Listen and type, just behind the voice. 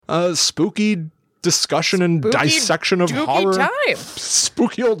spooky discussion and dissection of horror. Time.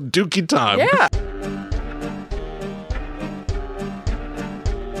 Spooky old dookie time. Yeah.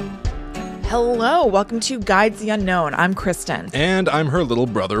 Hello, welcome to Guides the Unknown. I'm Kristen. And I'm her little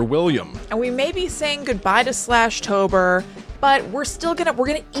brother, William. And we may be saying goodbye to Slashtober, but we're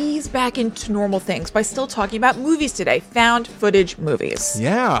gonna ease back into normal things by still talking about movies today. Found footage movies.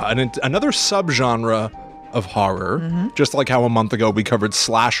 Yeah, and another subgenre of horror, just like how a month ago we covered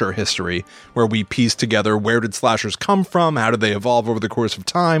slasher history, where we pieced together where did slashers come from, how did they evolve over the course of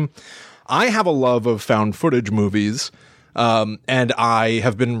time. I have a love of found footage movies, and I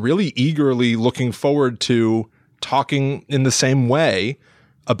have been really eagerly looking forward to talking in the same way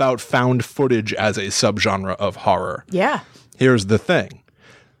about found footage as a subgenre of horror. Yeah. Here's the thing.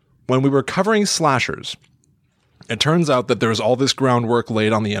 When we were covering slashers, it turns out that there's all this groundwork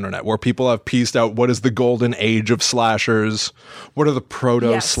laid on the internet where people have pieced out what is the golden age of slashers, what are the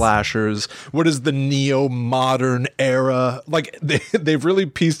proto-slashers, what is the neo-modern era. Like, they've really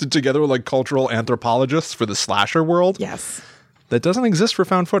pieced it together like cultural anthropologists for the slasher world. Yes. That doesn't exist for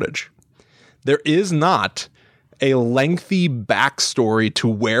found footage. There is not a lengthy backstory to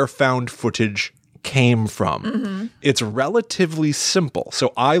where found footage came from. It's relatively simple.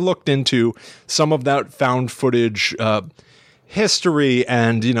 So I looked into some of that found footage history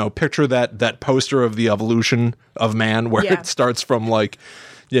and, picture that poster of the evolution of man where it starts from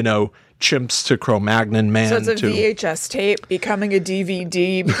chimps to Cro-Magnon man. So it's a VHS tape becoming a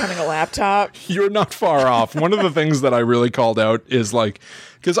DVD, becoming a laptop. You're not far off. One of the things that I really called out is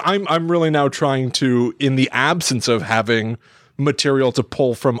because I'm really now trying to, in the absence of having material to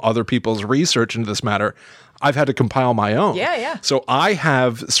pull from other people's research into this matter, I've had to compile my own. Yeah. So I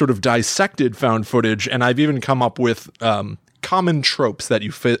have sort of dissected found footage, and I've even come up with common tropes that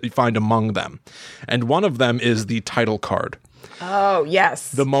you find among them. And one of them is the title card. Oh,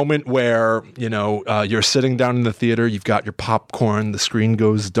 yes. The moment where, you're sitting down in the theater, you've got your popcorn, the screen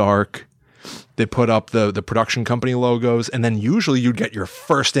goes dark, they put up the production company logos, and then usually you'd get your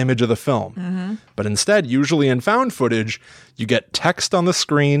first image of the film. But instead, usually in found footage, you get text on the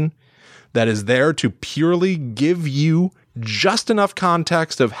screen that is there to purely give you just enough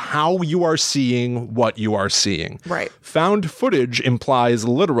context of how you are seeing what you are seeing. Right. Found footage implies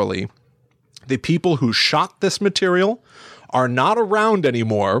literally the people who shot this material are not around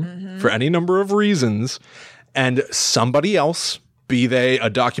anymore for any number of reasons, and somebody else, be they a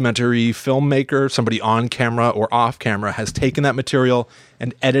documentary filmmaker, somebody on camera or off camera, has taken that material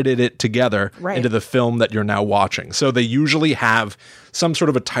and edited it together into the film that you're now watching. So they usually have some sort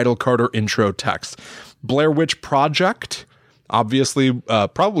of a title card or intro text. Blair Witch Project, obviously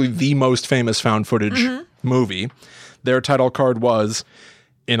probably the most famous found footage movie. Their title card was,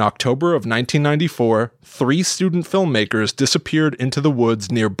 in October of 1994, 3 student filmmakers disappeared into the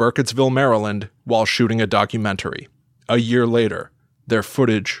woods near Burkittsville, Maryland, while shooting a documentary. A year later, their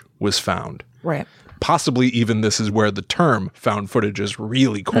footage was found. Right. Possibly even this is where the term found footage is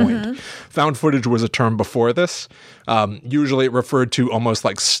really coined. Found footage was a term before this. Usually it referred to almost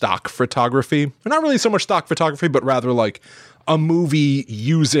like stock photography. Not really so much stock photography, but rather like a movie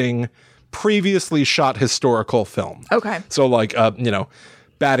using previously shot historical film. Okay. So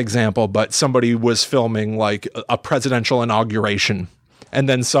bad example, but somebody was filming like a presidential inauguration, and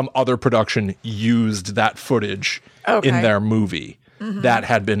then some other production used that footage in their movie. That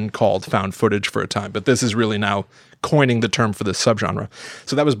had been called found footage for a time, but this is really now coining the term for this subgenre.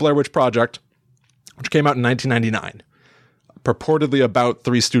 So that was Blair Witch Project, which came out in 1999, purportedly about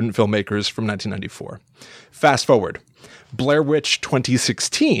 3 student filmmakers from 1994. Fast forward, Blair Witch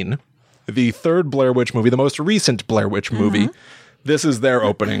 2016, the third Blair Witch movie, the most recent Blair Witch movie. This is their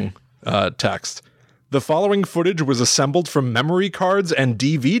opening text. The following footage was assembled from memory cards and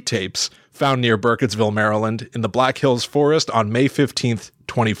DV tapes found near Burkittsville, Maryland, in the Black Hills Forest on May 15th,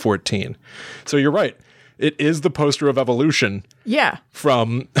 2014. So you're right. It is the poster of evolution. Yeah.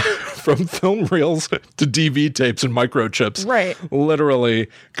 From film reels to DV tapes and microchips. Right. Literally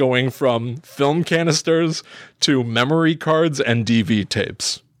going from film canisters to memory cards and DV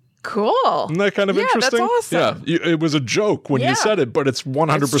tapes. Cool. Isn't that kind of interesting? That's awesome. Yeah. It was a joke when you said it, but it's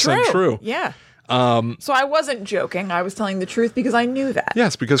 100% true. Yeah. So I wasn't joking. I was telling the truth because I knew that.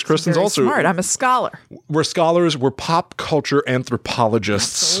 Yes, because Kristen's also smart. I'm a scholar. We're scholars. We're pop culture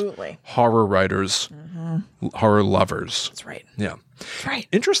anthropologists. Absolutely. Horror writers. Horror lovers. That's right. Yeah. That's right.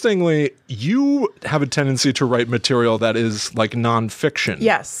 Interestingly, you have a tendency to write material that is like nonfiction.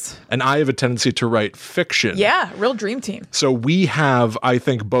 Yes. And I have a tendency to write fiction. Yeah, real dream team. So we have, I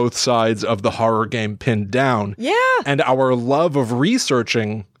think, both sides of the horror game pinned down. Yeah. And our love of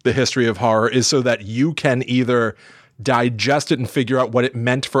researching the history of horror is so that you can either digest it and figure out what it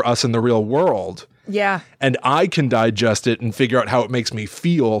meant for us in the real world. Yeah. And I can digest it and figure out how it makes me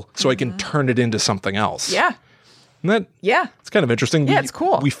feel so I can turn it into something else. Yeah. And it's kind of interesting. Yeah, it's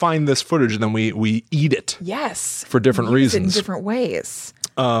cool. We find this footage and then we eat it. Yes. For different reasons. In different ways.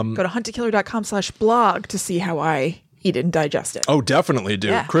 Go to hunttokiller.com/blog to see how I eat it and digest it. Oh, definitely, dude.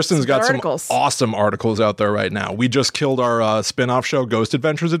 Yeah, Kristen's got some awesome articles out there right now. We just killed our spin-off show, Ghost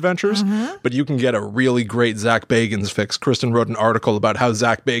Adventures, but you can get a really great Zach Bagans fix. Kristen wrote an article about how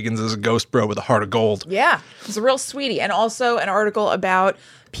Zach Bagans is a ghost bro with a heart of gold. Yeah, he's a real sweetie. And also an article about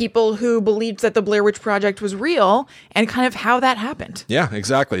people who believed that the Blair Witch Project was real and kind of how that happened. Yeah,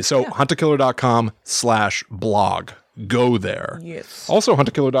 exactly. So hunttokiller.com/blog. Go there. Yes. Also,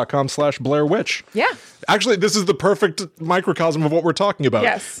 hunttokiller.com/Blair Witch. Yeah. Actually, this is the perfect microcosm of what we're talking about.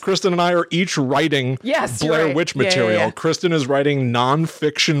 Yes. Kristen and I are each writing Blair Witch material. Yeah. Kristen is writing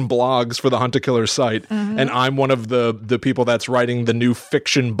nonfiction blogs for the Hunt to Killer site, and I'm one of the people that's writing the new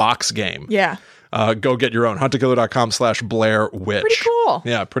fiction box game. Yeah. Go get your own. hunttokiller.com/Blair Witch. Pretty cool.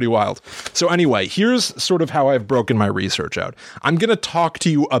 Yeah, pretty wild. So anyway, here's sort of how I've broken my research out. I'm going to talk to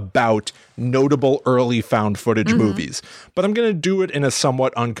you about notable early found footage movies, but I'm going to do it in a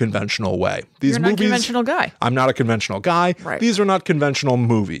somewhat unconventional way. You're not a conventional guy. I'm not a conventional guy. Right. These are not conventional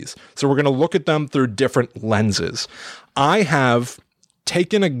movies. So we're going to look at them through different lenses. I have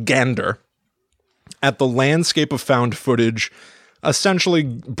taken a gander at the landscape of found footage, essentially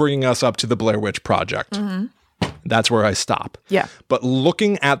bringing us up to the Blair Witch Project. That's where I stop. Yeah. But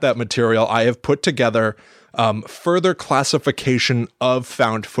looking at that material, I have put together further classification of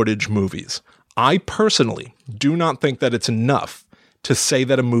found footage movies. I personally do not think that it's enough to say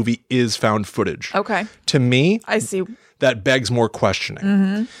that a movie is found footage. Okay. To me, I see. That begs more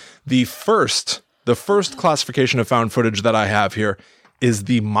questioning. The first classification of found footage that I have here is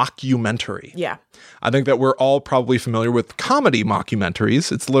the mockumentary. Yeah. I think that we're all probably familiar with comedy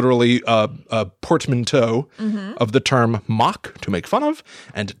mockumentaries. It's literally a portmanteau of the term mock, to make fun of,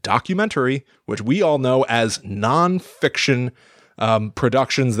 and documentary, which we all know as nonfiction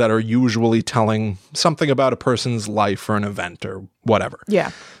productions that are usually telling something about a person's life or an event or whatever.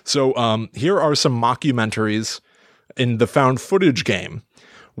 Yeah. So here are some mockumentaries in the found footage game,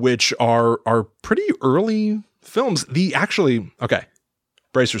 which are pretty early films. Okay,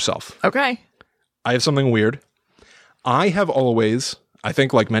 brace yourself. Okay. I have something weird. I have always, I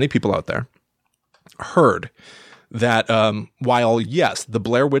think like many people out there, heard that while, yes, the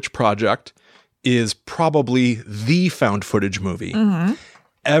Blair Witch Project is probably the found footage movie,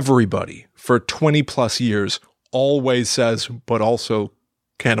 everybody for 20 plus years always says, but also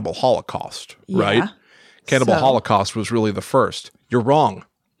Cannibal Holocaust, right? Cannibal Holocaust was really the first. You're wrong.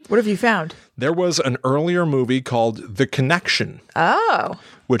 What have you found? There was an earlier movie called The Connection. Oh.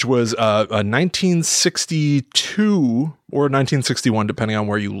 Which was a 1962 or 1961, depending on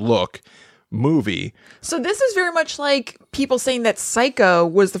where you look, movie. So this is very much like people saying that Psycho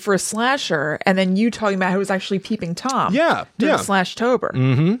was the first slasher, and then you talking about how it was actually Peeping Tom. Yeah, during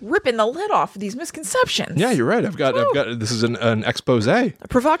Slashtober. Ripping the lid off of these misconceptions. Yeah, you're right. I've got. This is an expose, a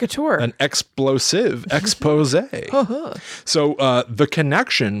provocateur, an explosive expose. So, The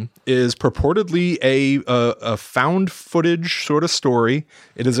Connection is purportedly a found footage sort of story.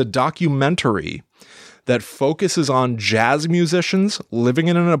 It is a documentary that focuses on jazz musicians living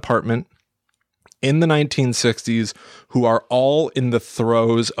in an apartment in the 1960s who are all in the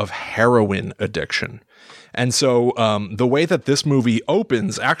throes of heroin addiction. And so the way that this movie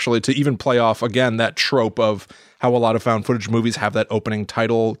opens, actually, to even play off, again, that trope of how a lot of found footage movies have that opening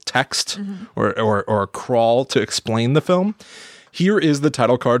title text or a crawl to explain the film, here is the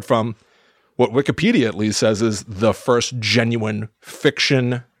title card from what Wikipedia at least says is the first genuine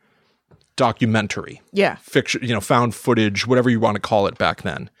fiction documentary. Yeah. Fiction, found footage, whatever you want to call it back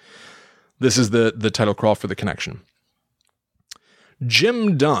then. This is the title crawl for The Connection.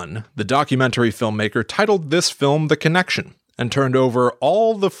 Jim Dunn, the documentary filmmaker, titled this film The Connection and turned over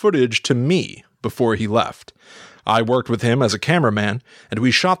all the footage to me before he left. I worked with him as a cameraman, and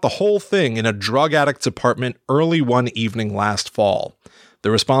we shot the whole thing in a drug addict's apartment early one evening last fall. The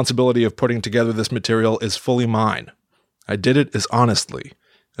responsibility of putting together this material is fully mine. I did it as honestly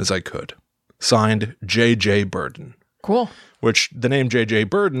as I could. Signed, J.J. Burden. Cool. Which, the name J.J.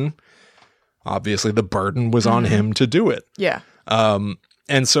 Burden, obviously the burden was on him to do it. Yeah.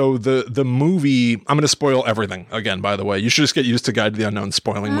 And so the movie, I'm going to spoil everything again, by the way. You should just get used to Guide to the Unknown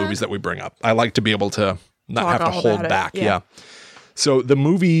spoiling movies that we bring up. I like to be able to not have to hold back. Yeah. So the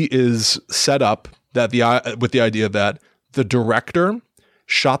movie is set up that with the idea that the director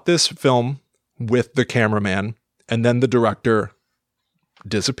shot this film with the cameraman, and then the director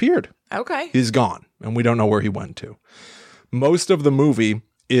disappeared. Okay. He's gone, and we don't know where he went to. Most of the movie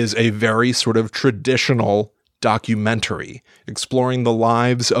is a very sort of traditional documentary exploring the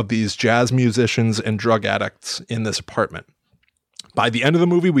lives of these jazz musicians and drug addicts in this apartment. By the end of the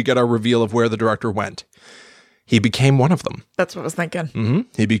movie, we get our reveal of where the director went. He became one of them. That's what I was thinking. Mm-hmm.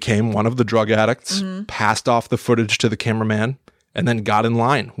 He became one of the drug addicts, passed off the footage to the cameraman, and then got in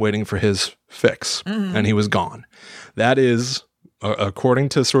line waiting for his fix. And he was gone. That is, according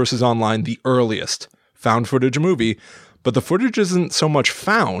to sources online, the earliest found footage movie. But the footage isn't so much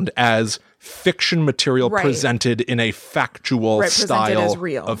found as fiction material presented in a factual style of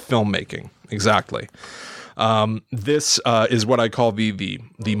filmmaking. Exactly. This is what I call the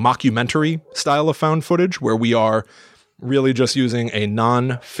mockumentary style of found footage, where we are really just using a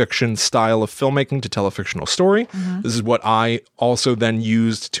non-fiction style of filmmaking to tell a fictional story. This is what I also then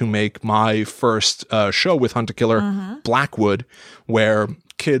used to make my first show with Hunt a Killer, Blackwood, where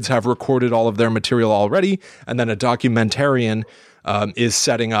kids have recorded all of their material already, and then a documentarian is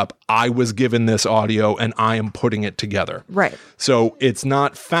setting up, I was given this audio and I am putting it together. Right. So it's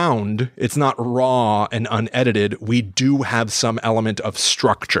not found, it's not raw and unedited. We do have some element of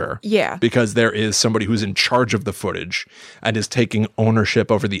structure. Yeah. Because there is somebody who's in charge of the footage and is taking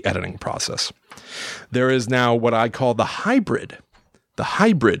ownership over the editing process. There is now what I call the hybrid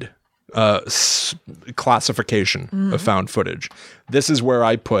classification of found footage. This is where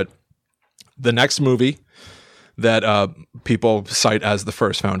I put the next movie that people cite as the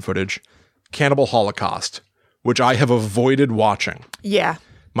first found footage, Cannibal Holocaust, which I have avoided watching. Yeah.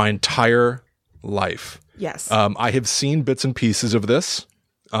 My entire life. Yes. I have seen bits and pieces of this,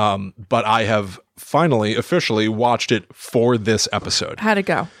 but I have finally, officially watched it for this episode. How'd it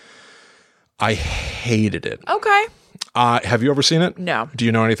go? I hated it. Okay. Have you ever seen it? No. Do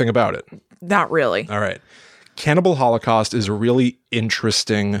you know anything about it? Not really. All right. Cannibal Holocaust is a really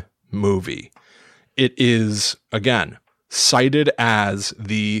interesting movie. It is, again, cited as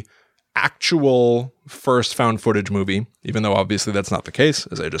the actual first found footage movie, even though obviously that's not the case,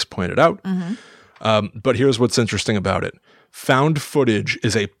 as I just pointed out. But here's what's interesting about it. Found footage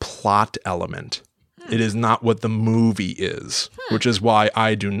is a plot element. It is not what the movie is, which is why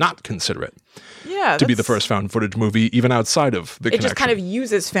I do not consider it to be the first found footage movie, even outside of the connection. It just kind of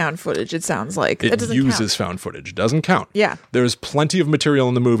uses found footage, it sounds like. It uses found footage. Doesn't count. Yeah. There's plenty of material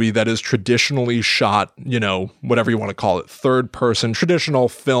in the movie that is traditionally shot, whatever you want to call it, third person, traditional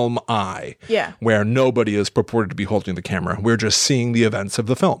film eye. Yeah. Where nobody is purported to be holding the camera. We're just seeing the events of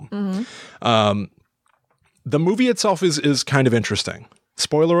the film. The movie itself is kind of interesting.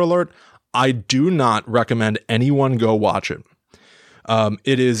 Spoiler alert, I do not recommend anyone go watch it.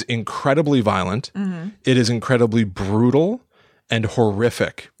 It is incredibly violent. It is incredibly brutal and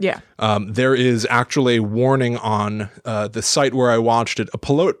horrific. Yeah. There is actually a warning on the site where I watched it,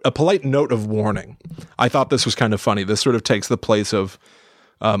 a polite note of warning. I thought this was kind of funny. This sort of takes the place of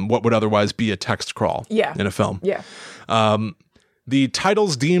what would otherwise be a text crawl in a film. Yeah. The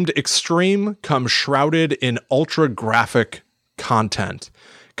titles deemed extreme come shrouded in ultra-graphic content,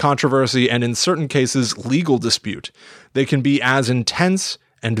 controversy, and in certain cases, legal dispute. They can be as intense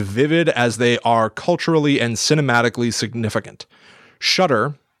and vivid as they are culturally and cinematically significant.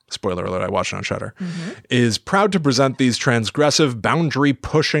 Shudder, spoiler alert, I watched it on Shudder, is proud to present these transgressive,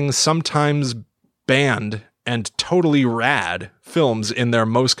 boundary-pushing, sometimes banned, and totally rad films in their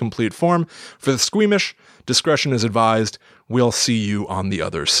most complete form. For the squeamish, discretion is advised. We'll see you on the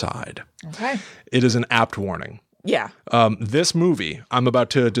other side. Okay. It is an apt warning. Yeah. This movie I'm about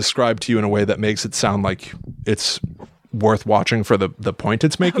to describe to you in a way that makes it sound like it's worth watching for the point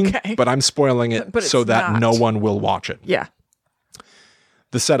it's making, but I'm spoiling it so that no one will watch it. Yeah.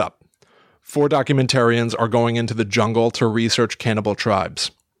 The setup. 4 documentarians are going into the jungle to research cannibal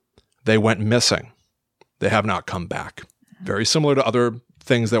tribes. They went missing. They have not come back. Very similar to other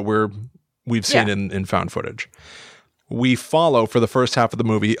things that we've seen in found footage. We follow, for the first half of the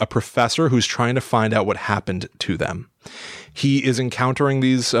movie, a professor who's trying to find out what happened to them. He is encountering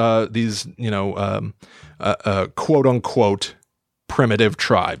these quote unquote primitive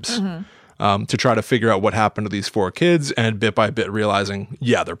tribes to try to figure out what happened to these 4 kids, and bit by bit realizing,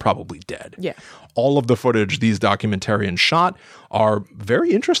 they're probably dead. Yeah. All of the footage these documentarians shot are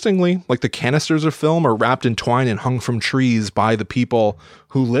very interestingly, like the canisters of film are wrapped in twine and hung from trees by the people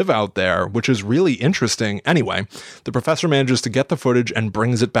who live out there, which is really interesting. Anyway, the professor manages to get the footage and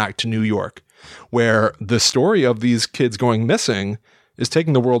brings it back to New York, where the story of these kids going missing is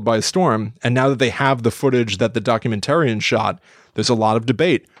taking the world by storm. And now that they have the footage that the documentarian shot, there's a lot of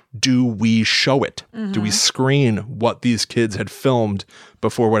debate. Do we show it? Do we screen what these kids had filmed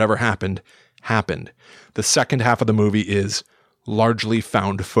before whatever happened? The second half of the movie is largely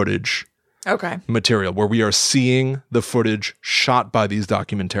found footage material, where we are seeing the footage shot by these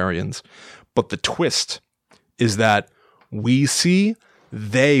documentarians. But the twist is that we see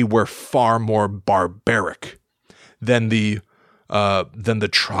they were far more barbaric than the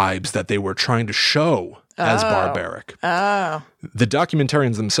tribes that they were trying to show as barbaric. Oh. The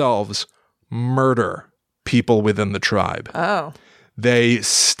documentarians themselves murder people within the tribe. Oh. They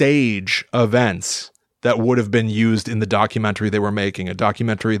stage events that would have been used in the documentary they were making, a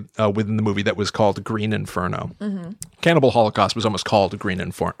documentary within the movie that was called Green Inferno. Mm-hmm. Cannibal Holocaust was almost called Green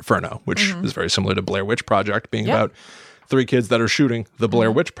Inferno, which is very similar to Blair Witch Project, being about 3 kids that are shooting the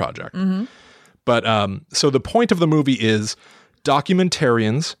Blair Witch Project. Mm-hmm. But so the point of the movie is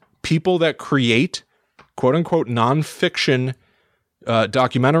documentarians, people that create quote unquote nonfiction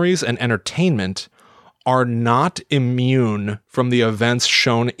documentaries and entertainment, are not immune from the events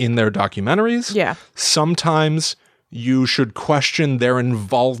shown in their documentaries. Yeah. Sometimes you should question their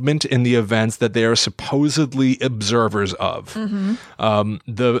involvement in the events that they are supposedly observers of. Mm-hmm.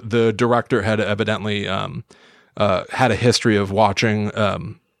 The director had evidently had a history of watching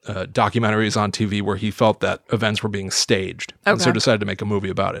documentaries on TV where he felt that events were being staged, and so decided to make a movie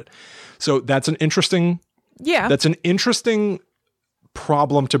about it. So that's an interesting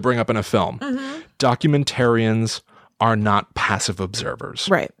problem to bring up in a film. Mm-hmm. Documentarians are not passive observers.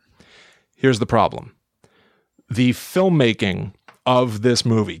 Right. Here's the problem. The filmmaking of this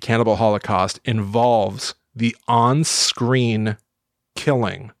movie, Cannibal Holocaust, involves the on-screen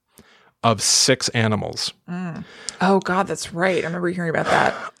killing of 6 animals. Mm. Oh, God, that's right. I remember hearing about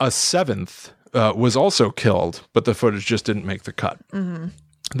that. A 7th was also killed, but the footage just didn't make the cut. Mm-hmm.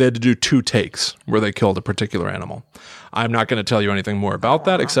 They had to do 2 takes where they killed a particular animal. I'm not going to tell you anything more about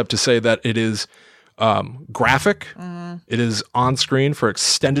that, except to say that it is graphic. It is on screen for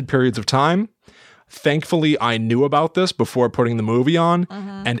extended periods of time. Thankfully, I knew about this before putting the movie on,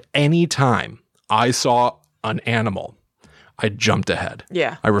 and any time I saw an animal, I jumped ahead.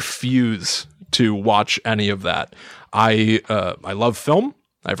 Yeah. I refuse to watch any of that. I love film.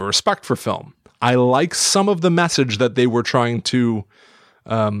 I have a respect for film. I like some of the message that they were trying to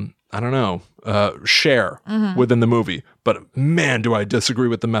share within the movie. But man, do I disagree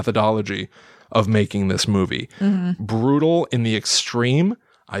with the methodology of making this movie. Mm-hmm. Brutal in the extreme.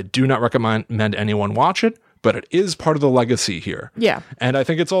 I do not recommend anyone watch it, but it is part of the legacy here. Yeah. And I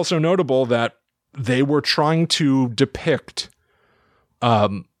think it's also notable that they were trying to depict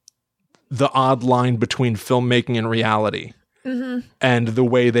the odd line between filmmaking and reality. Mm-hmm. And the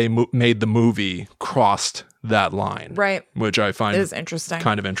way they made the movie crossed that line. Right. Which I find is interesting.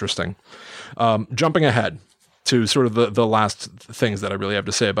 Kind of interesting. Jumping ahead to sort of the last things that I really have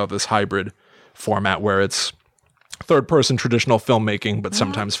to say about this hybrid format where it's third-person traditional filmmaking, but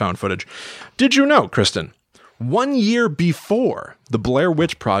sometimes found footage. Did you know, Kristen, 1 year before the Blair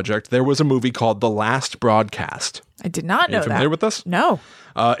Witch Project, there was a movie called The Last Broadcast? I did not know that. Are you familiar with this? No.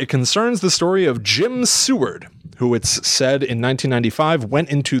 It concerns the story of Jim Seward, who it's said in 1995 went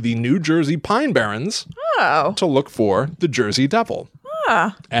into the New Jersey Pine Barrens to look for the Jersey Devil.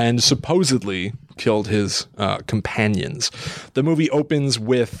 And supposedly killed his companions. The movie opens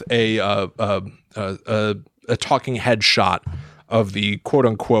with a talking head shot of the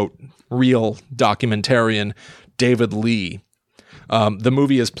quote-unquote real documentarian David Lee. The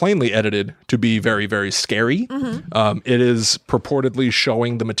movie is plainly edited to be very, very scary. Mm-hmm. It is purportedly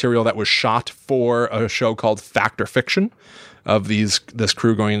showing the material that was shot for a show called Fact or Fiction of this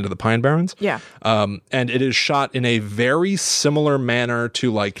crew going into the Pine Barrens. Yeah. And it is shot in a very similar manner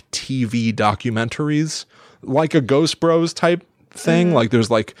to like TV documentaries, like a Ghost Bros type thing. Mm-hmm. Like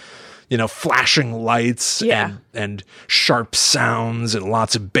there's like, flashing lights and sharp sounds and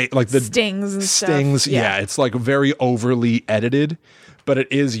lots of like the stings and stings. Stuff. Yeah, it's like very overly edited, but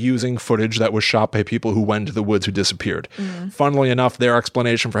it is using footage that was shot by people who went to the woods who disappeared. Mm-hmm. Funnily enough, their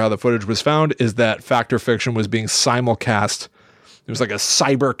explanation for how the footage was found is that Fact or Fiction was being simulcast. It was like a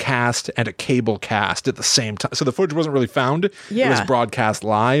cybercast and a cable cast at the same time. So the footage wasn't really found. Yeah. It was broadcast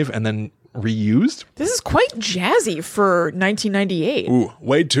live and then reused. This is quite jazzy for 1998. Ooh,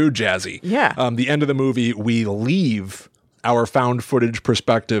 way too jazzy. Yeah. The end of the movie, we leave our found footage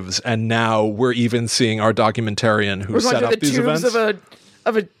perspectives, and now we're even seeing our documentarian who set up these events.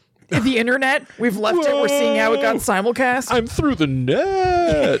 Of the internet. We've left it. We're seeing how it got simulcast. I'm through the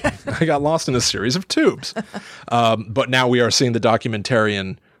net. I got lost in a series of tubes. But now we are seeing the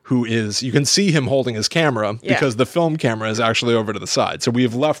documentarian who is, you can see him holding his camera because the film camera is actually over to the side. So we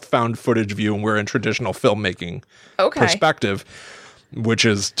have left found footage view and we're in traditional filmmaking perspective, which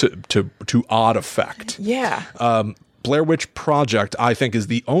is to odd effect. Yeah. Blair Witch Project, I think, is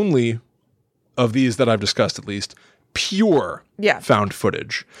the only of these that I've discussed, at least, pure found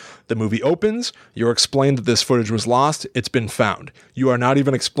footage. The movie opens, you're explained that this footage was lost, it's been found. You are not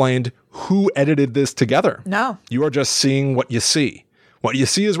even explained who edited this together. No. You are just seeing what you see. What you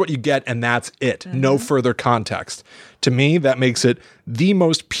see is what you get, and that's it. No further context. To me, that makes it the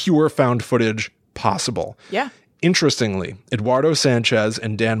most pure found footage possible. Yeah. Interestingly, Eduardo Sanchez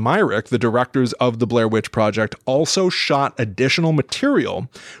and Dan Myrick, the directors of the Blair Witch Project, also shot additional material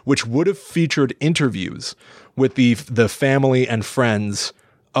which would have featured interviews with the family and friends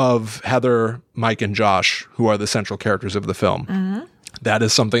of Heather, Mike, and Josh, who are the central characters of the film. That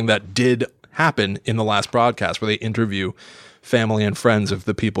is something that did happen in the last broadcast, where they interview family and friends of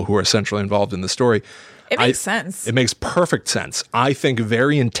the people who are centrally involved in the story. It makes sense. It makes perfect sense. I think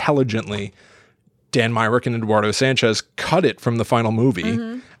very intelligently, Dan Myrick and Eduardo Sanchez cut it from the final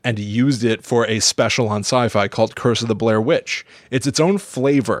movie and used it for a special on Sci-Fi called Curse of the Blair Witch. It's its own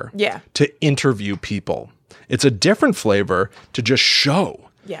flavor to interview people. It's a different flavor to just show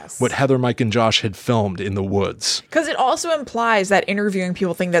what Heather, Mike, and Josh had filmed in the woods. Because it also implies that interviewing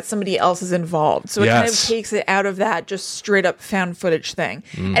people think that somebody else is involved. So it kind of takes it out of that just straight up found footage thing.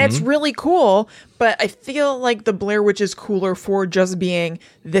 And it's really cool, but I feel like the Blair Witch is cooler for just being,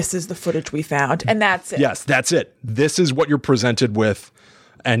 this is the footage we found, and that's it. Yes, that's it. This is what you're presented with,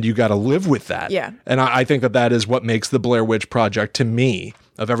 and you got to live with that. Yeah. And I think that is what makes the Blair Witch Project, to me,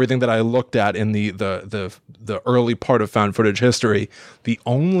 of everything that I looked at in the early part of found footage history, the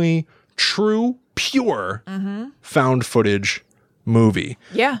only true, pure found footage movie.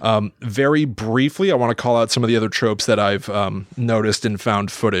 Yeah. Very briefly, I want to call out some of the other tropes that I've noticed in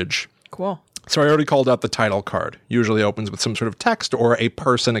found footage. Cool. So I already called out the title card. Usually opens with some sort of text or a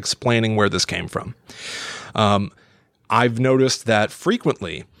person explaining where this came from. I've noticed that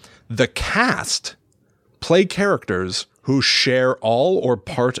frequently the cast play characters who share all or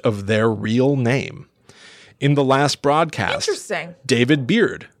part of their real name. In the last broadcast, David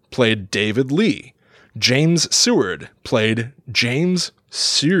Beard played David Lee. James Seward played James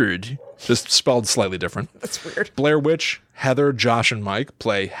Seward, just spelled slightly different. That's weird. Blair Witch, Heather, Josh, and Mike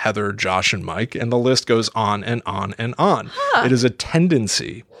play Heather, Josh, and Mike, and the list goes on and on and on. It is a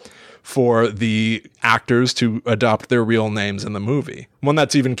tendency for the actors to adopt their real names in the movie. One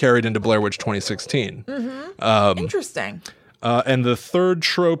that's even carried into Blair Witch 2016. Interesting. And the third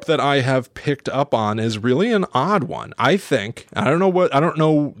trope that I have picked up on is really an odd one. I don't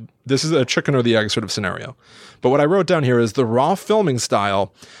know, this is a chicken or the egg sort of scenario. But what I wrote down here is the raw filming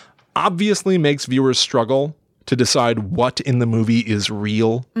style obviously makes viewers struggle to decide what in the movie is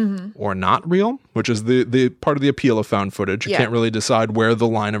real or not real, which is the part of the appeal of found footage. You can't really decide where the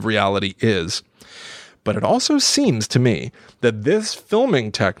line of reality is. But it also seems to me that this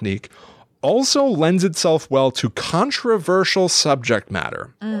filming technique also lends itself well to controversial subject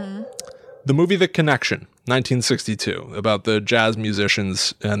matter. The movie The Connection, 1962, about the jazz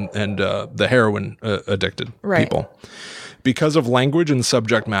musicians and the heroin addicted people. Because of language and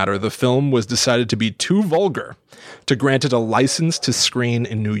subject matter, the film was decided to be too vulgar to grant it a license to screen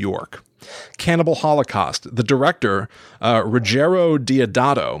in New York. Cannibal Holocaust, the director, Ruggero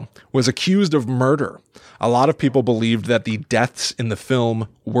Deodato, was accused of murder. A lot of people believed that the deaths in the film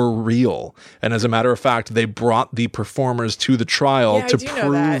were real. And as a matter of fact, they brought the performers to the trial to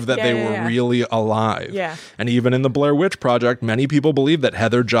prove that they were really alive. Yeah. And even in the Blair Witch Project, many people believe that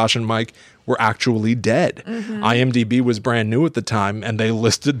Heather, Josh, and Mike were actually dead. IMDb was brand new at the time, and they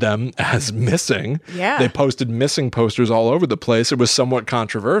listed them as missing. Yeah. They posted missing posters all over the place. It was somewhat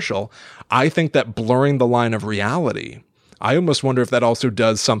controversial. I think that blurring the line of reality, I almost wonder if that also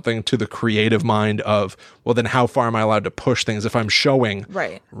does something to the creative mind of, well, then how far am I allowed to push things if I'm showing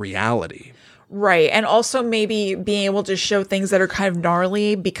reality? Right. And also maybe being able to show things that are kind of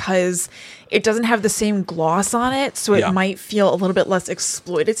gnarly because it doesn't have the same gloss on it. So it might feel a little bit less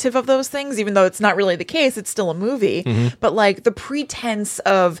exploitative of those things, even though it's not really the case. It's still a movie. But like the pretense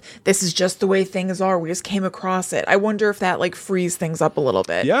of this is just the way things are. We just came across it. I wonder if that like frees things up a little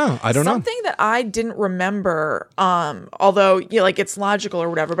bit. Yeah, I don't know. Something that I didn't remember, although like it's logical or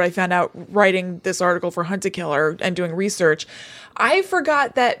whatever, but I found out writing this article for Hunt a Killer and doing research, I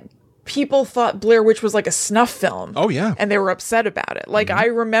forgot that people thought Blair Witch was like a snuff film. Oh, yeah. And they were upset about it. Like, I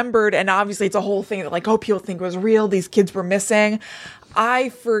remembered, and obviously it's a whole thing that, like, oh, people think it was real. These kids were missing. I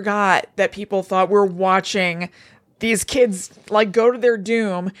forgot that people thought we're watching these kids, like, go to their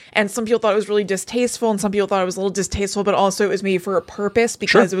doom. And some people thought it was really distasteful, and some people thought it was a little distasteful, but also it was made for a purpose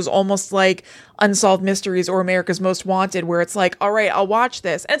because it was almost like Unsolved Mysteries or America's Most Wanted, where it's like, all right, I'll watch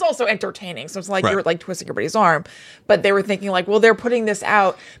this. And it's also entertaining. So it's like you're like twisting everybody's arm. But they were thinking like, well, they're putting this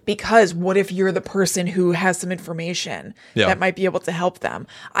out because what if you're the person who has some information that might be able to help them?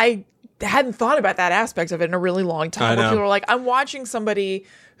 I hadn't thought about that aspect of it in a really long time. Where people are like, I'm watching somebody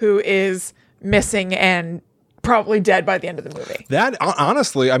who is missing and probably dead by the end of the movie. That,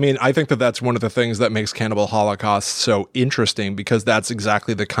 honestly, I mean, I think that that's one of the things that makes Cannibal Holocaust so interesting, because that's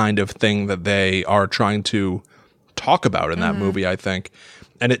exactly the kind of thing that they are trying to talk about in that movie, I think.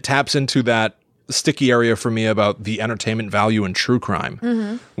 And it taps into that sticky area for me about the entertainment value in true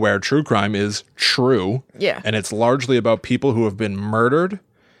crime, where true crime is true. Yeah. And it's largely about people who have been murdered,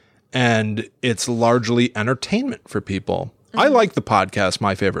 and it's largely entertainment for people. I like the podcast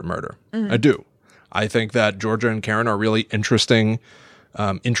My Favorite Murder. I do. I think that Georgia and Karen are really interesting,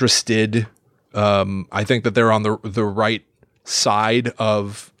 interested. I think that they're on the right side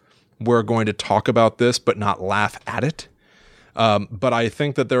of, we're going to talk about this but not laugh at it. But I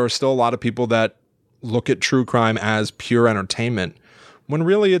think that there are still a lot of people that look at true crime as pure entertainment, when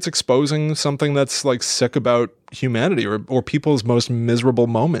really it's exposing something that's like sick about humanity, or people's most miserable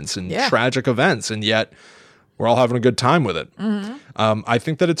moments and tragic events. And yet we're all having a good time with it. I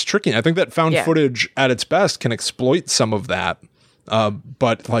think that it's tricky. I think that found footage at its best can exploit some of that,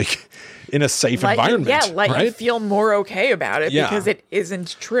 but like in a safe environment. Let you feel more okay about it because it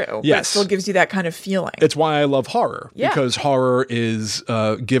isn't true. But it still gives you that kind of feeling. It's why I love horror, because horror is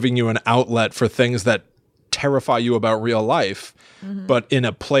giving you an outlet for things that terrify you about real life, but in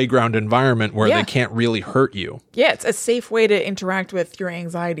a playground environment where they can't really hurt you. Yeah, it's a safe way to interact with your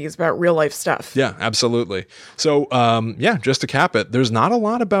anxieties about real life stuff. Yeah, absolutely. So, just to cap it, there's not a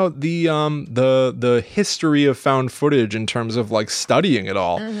lot about the history of found footage in terms of like studying it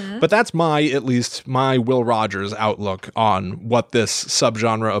all. But that's at least my Will Rogers outlook on what this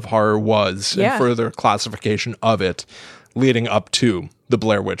subgenre of horror was, and further classification of it leading up to the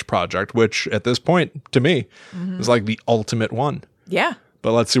Blair Witch Project, which at this point, to me, is like the ultimate one. Yeah.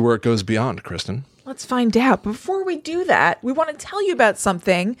 But let's see where it goes beyond, Kristen. Let's find out. Before we do that, we want to tell you about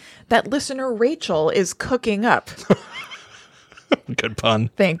something that listener Rachel is cooking up. Good pun.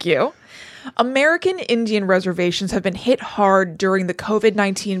 Thank you. American Indian reservations have been hit hard during the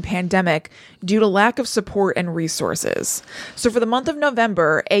COVID-19 pandemic due to lack of support and resources. So for the month of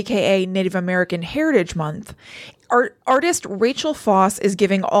November, aka Native American Heritage Month, artist Rachel Foss is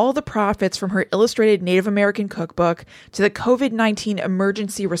giving all the profits from her illustrated Native American cookbook to the COVID-19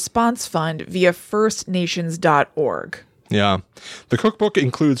 Emergency Response Fund via firstnations.org. Yeah. The cookbook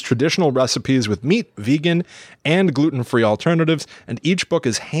includes traditional recipes with meat, vegan, and gluten-free alternatives, and each book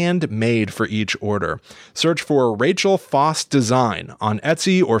is handmade for each order. Search for Rachel Foss Design on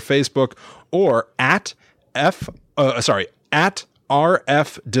Etsy or Facebook, or at RF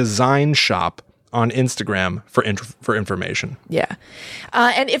Design Shop on Instagram for information. Yeah.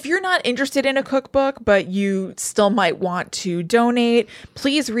 And if you're not interested in a cookbook, but you still might want to donate,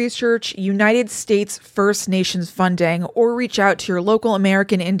 please research United States First Nations funding or reach out to your local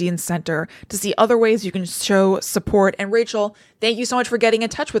American Indian Center to see other ways you can show support. And Rachel, thank you so much for getting in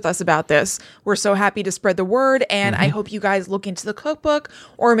touch with us about this. We're so happy to spread the word, and I hope you guys look into the cookbook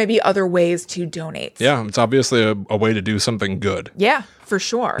or maybe other ways to donate. Yeah, it's obviously a way to do something good. Yeah, for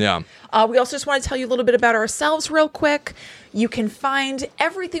sure. Yeah. We also just want to tell you a little bit about ourselves real quick. You can find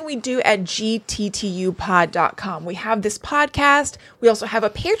everything we do at gttupod.com. We have this podcast. We also have a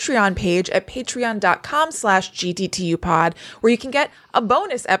Patreon page at patreon.com/gttupod, where you can get a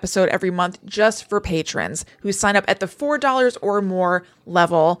bonus episode every month just for patrons who sign up at the $4 or more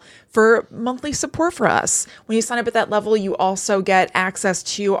level for monthly support for us. When you sign up at that level, you also get access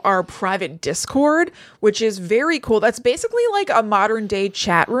to our private Discord, which is very cool. That's basically like a modern day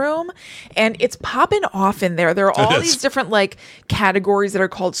chat room, and it's popping off in there. There are all these different like categories that are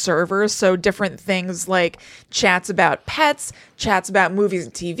called servers. So different things like chats about pets, chats about movies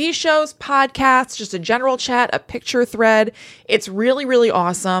and TV shows, podcasts, just a general chat, a picture thread. It's really, really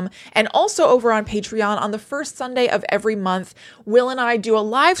awesome. And also over on Patreon, on the first Sunday of every month, Will and I do a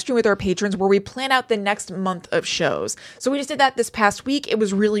live stream with our patrons where we plan out the next month of shows. So we just did that this past week. It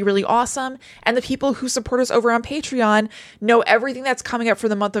was really, really awesome. And the people who support us over on Patreon know everything that's coming up for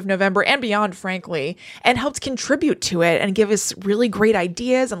the month of November and beyond, frankly, and helped contribute to it and give us really great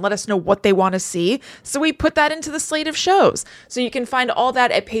ideas and let us know what they want to see. So we put that into the slate of shows. So you can find all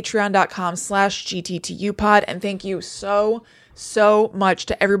that at patreon.com/gttupod. And thank you so much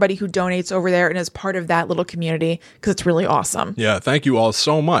to everybody who donates over there and is part of that little community, because it's really awesome. Yeah, thank you all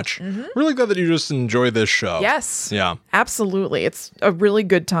so much. Really glad that you just enjoy this show. Yes. Yeah. Absolutely. It's a really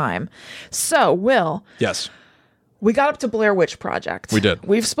good time. So, Will. Yes. We got up to Blair Witch Project. We did.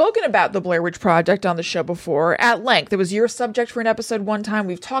 We've spoken about the Blair Witch Project on the show before at length. It was your subject for an episode one time.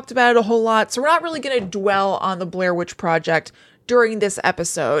 We've talked about it a whole lot. So we're not really going to dwell on the Blair Witch Project during this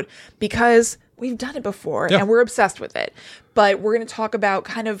episode because we've done it before and we're obsessed with it. But we're going to talk about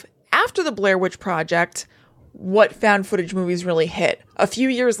kind of after the Blair Witch Project, what found footage movies really hit a few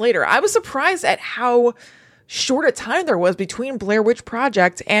years later. I was surprised at how short a time there was between Blair Witch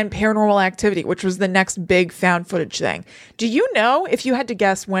Project and Paranormal Activity, which was the next big found footage thing. Do you know, if you had to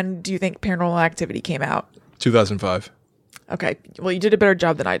guess, when do you think Paranormal Activity came out? 2005. Okay, well, you did a better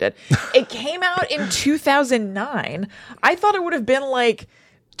job than I did. It came out in 2009. I thought it would have been like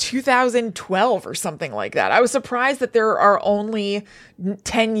 2012 or something like that. I was surprised that there are only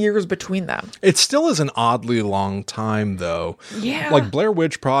 10 years between them. It still is an oddly long time, though. Yeah. Like, Blair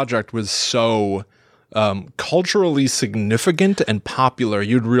Witch Project was so culturally significant and popular.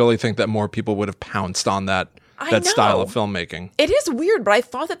 You'd really think that more people would have pounced on that style of filmmaking. It is weird, but I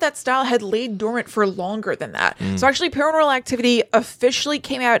thought that style had laid dormant for longer than that. So actually, Paranormal Activity officially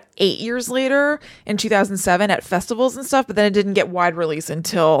came out 8 years later in 2007 at festivals and stuff, but then it didn't get wide release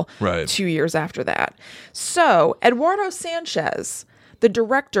until 2 years after that. So Eduardo Sanchez, the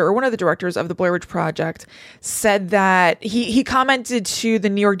director, or one of the directors of the Blair Witch Project, said that he commented to the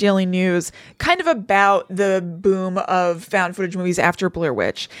New York Daily News kind of about the boom of found footage movies after Blair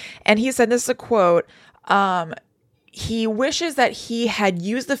Witch. And he said, this is a quote, he wishes that he had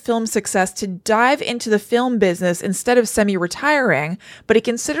used the film's success to dive into the film business instead of semi-retiring, but he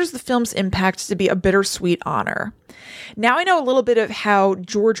considers the film's impact to be a bittersweet honor. Now I know a little bit of how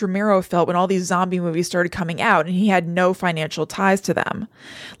George Romero felt when all these zombie movies started coming out and he had no financial ties to them.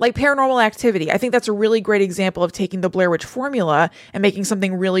 Like Paranormal Activity, I think that's a really great example of taking the Blair Witch formula and making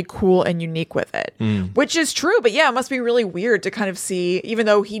something really cool and unique with it. Which is true, but yeah, it must be really weird to kind of see, even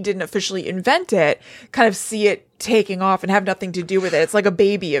though he didn't officially invent it, kind of see it taking off and have nothing to do with it. It's like a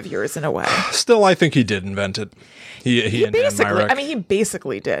baby of yours in a way. Still, I think he did invent it. He basically, I mean, he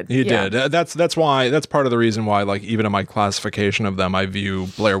basically did. He did. That's part of the reason why, like, even in my classification of them, I view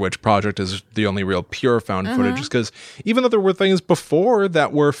Blair Witch Project as the only real pure found footage, just because even though there were things before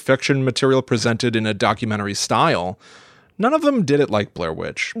that were fiction material presented in a documentary style, none of them did it like Blair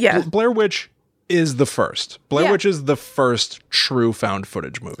Witch. Yeah. Blair Witch is the first. Blair Witch is the first true found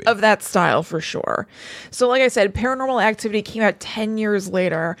footage movie. Of that style, for sure. So like I said, Paranormal Activity came out 10 years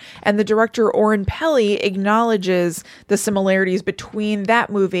later, and the director Oren Peli acknowledges the similarities between that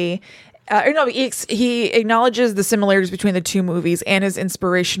movie. He acknowledges the similarities between the two movies and his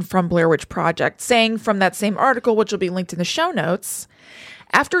inspiration from Blair Witch Project, saying from that same article, which will be linked in the show notes,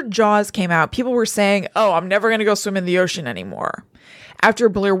 after Jaws came out, people were saying, oh, I'm never going to go swim in the ocean anymore. After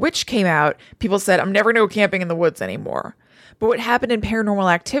Blair Witch came out, people said, I'm never going to go camping in the woods anymore. But what happened in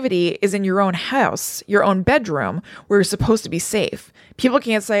Paranormal Activity is in your own house, your own bedroom, where you're supposed to be safe. People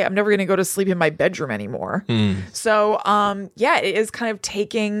can't say, I'm never going to go to sleep in my bedroom anymore. So, it is kind of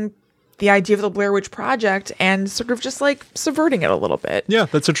taking the idea of the Blair Witch Project and sort of just like subverting it a little bit. Yeah,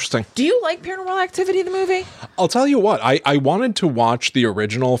 that's interesting. Do you like Paranormal Activity, the movie? I'll tell you what, I wanted to watch the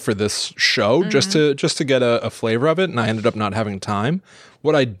original for this show just to get a flavor of it, and I ended up not having time.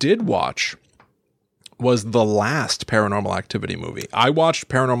 What I did watch was the last Paranormal Activity movie. I watched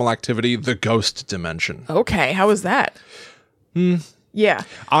Paranormal Activity: The Ghost Dimension. Okay, how was that? Yeah.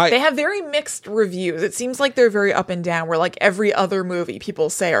 They have very mixed reviews. It seems like they're very up and down, where like every other movie people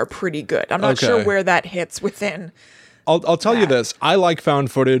say are pretty good. I'm not sure where that hits within. I'll tell you this. I like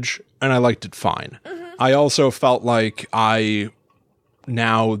found footage and I liked it fine. I also felt like this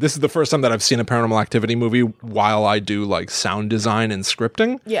is the first time that I've seen a Paranormal Activity movie while I do like sound design and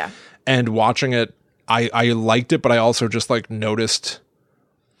scripting. Yeah. And watching it, I liked it, but I also just like noticed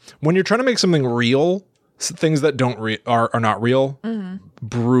when you're trying to make something real, things that are not real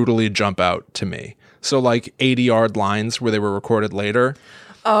brutally jump out to me. So like 80-yard lines where they were recorded later.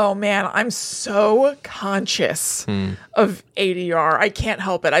 Oh man, I'm so conscious of ADR. I can't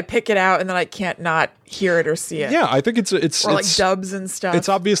help it. I pick it out and then I can't not hear it or see it. Yeah, I think it's like dubs and stuff. It's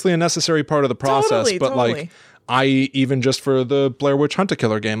obviously a necessary part of the process, but like I even just for the Blair Witch Hunt a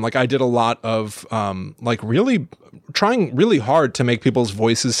Killer game, like I did a lot of like really trying really hard to make people's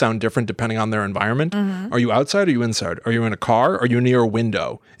voices sound different depending on their environment. Are you outside? Are you inside? Are you in a car? Are you near a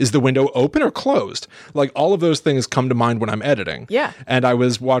window? Is the window open or closed? Like all of those things come to mind when I'm editing. Yeah. And I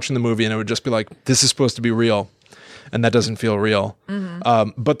was watching the movie and it would just be like, this is supposed to be real. And that doesn't feel real.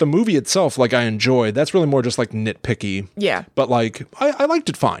 But the movie itself, like I enjoyed, that's really more just like nitpicky. Yeah. But like, I liked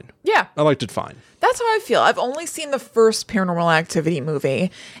it fine. Yeah. I liked it fine. That's how I feel. I've only seen the first Paranormal Activity movie,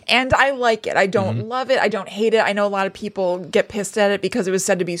 and I like it. I don't love it. I don't hate it. I know a lot of people get pissed at it because it was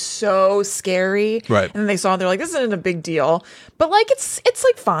said to be so scary. Right. And then they saw it, they're like, this isn't a big deal. But like, it's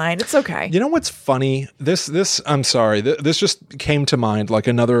like fine. It's okay. You know what's funny? I'm sorry. This just came to mind like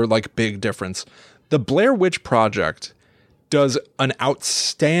another like big difference. The Blair Witch Project does an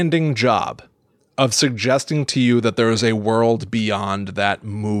outstanding job of suggesting to you that there is a world beyond that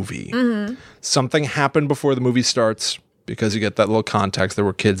movie. Something happened before the movie starts, because you get that little context. There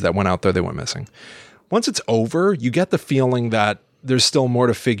were kids that went out there, they went missing. Once it's over, you get the feeling that there's still more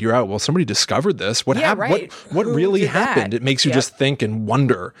to figure out. Well, somebody discovered this. What happened? Right. What really happened? It makes you just think and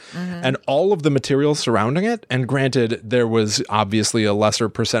wonder. And all of the material surrounding it, and granted, there was obviously a lesser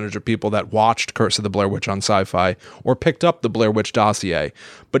percentage of people that watched Curse of the Blair Witch on Sci-Fi or picked up the Blair Witch dossier.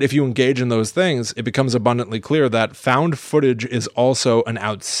 But if you engage in those things, it becomes abundantly clear that found footage is also an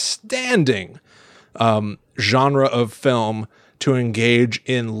outstanding genre of film to engage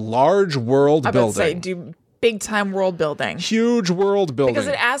in large world building. Do big time world building. Huge world building. Because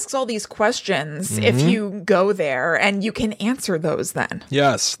it asks all these questions if you go there, and you can answer those then.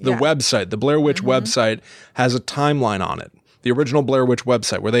 Yes. The website, the Blair Witch website, has a timeline on it. The original Blair Witch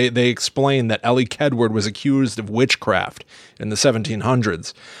website, where they explain that Ellie Kedward was accused of witchcraft in the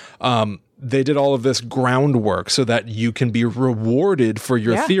 1700s. They did all of this groundwork so that you can be rewarded for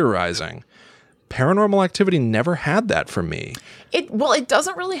your theorizing. Paranormal Activity never had that for me. It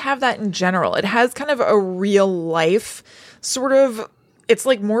doesn't really have that in general. It has kind of a real life sort of, it's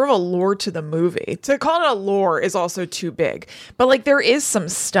like more of a lore to the movie. To call it a lore is also too big. But like there is some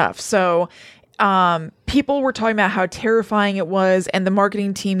stuff. So people were talking about how terrifying it was, and the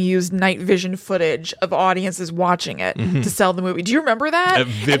marketing team used night vision footage of audiences watching it to sell the movie. Do you remember that?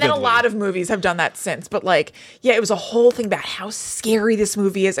 Vividly. And then a lot of movies have done that since. But like, yeah, it was a whole thing about how scary this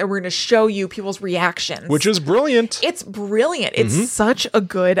movie is, and we're going to show you people's reactions. Which is brilliant. It's brilliant. It's such a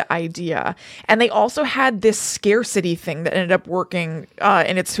good idea. And they also had this scarcity thing that ended up working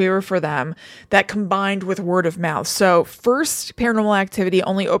in its favor for them, that combined with word of mouth. So first, Paranormal Activity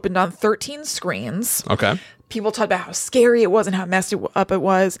only opened on 13 screens. Okay. People talked about how scary it was and how messed up it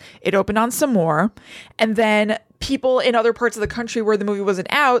was. It opened on some more. And then people in other parts of the country where the movie wasn't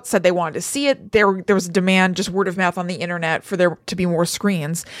out said they wanted to see it. There was a demand, just word of mouth on the internet, for there to be more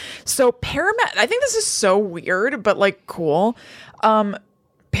screens. So Paramount, I think this is so weird, but like cool.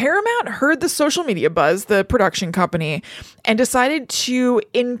 Paramount heard the social media buzz, the production company, and decided to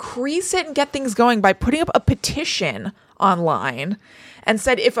increase it and get things going by putting up a petition online, and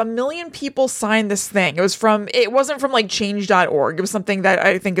said if 1 million people sign this thing, it wasn't from like change.org. It was something that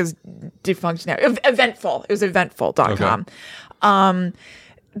I think is defunct now. Eventful. It was eventful.com. Okay.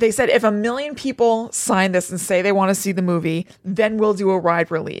 They said if 1 million people sign this and say they want to see the movie, then we'll do a wide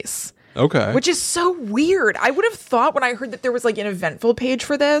release. Okay. Which is so weird. I would have thought when I heard that there was like an Eventful page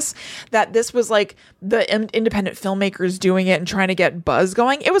for this, that this was like the independent filmmakers doing it and trying to get buzz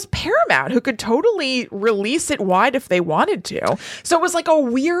going. It was Paramount, who could totally release it wide if they wanted to. So it was like a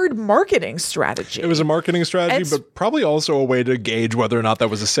weird marketing strategy. It was a marketing strategy, but probably also a way to gauge whether or not that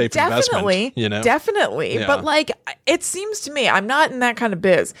was a safe investment. You know? Definitely. Yeah. But like, it seems to me, I'm not in that kind of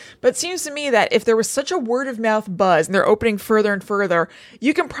biz, but it seems to me that if there was such a word of mouth buzz and they're opening further and further,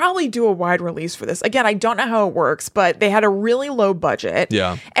 you can probably do a wide release for this. Again, I don't know how it works, but they had a really low budget.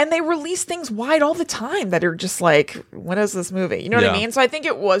 Yeah. And they release things wide all the time that are just like, what is this movie? You know what I mean? So I think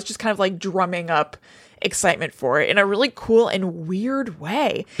it was just kind of like drumming up excitement for it in a really cool and weird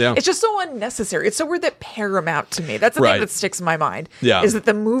way. Yeah. It's just so unnecessary. It's so weird that Paramount, to me, that's the thing that sticks in my mind. Yeah. Is that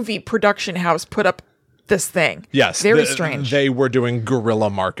the movie production house put up this thing. Yes. Very strange. They were doing guerrilla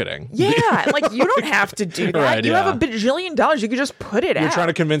marketing. Yeah. Like, you don't have to do that. Right, you have $1 bajillion. You could just put it out. You're trying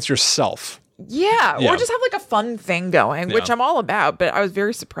to convince yourself. Yeah. Or just have like a fun thing going, which I'm all about, but I was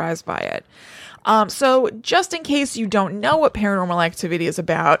very surprised by it. So just in case you don't know what Paranormal Activity is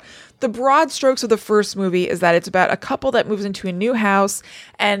about, the broad strokes of the first movie is that it's about a couple that moves into a new house,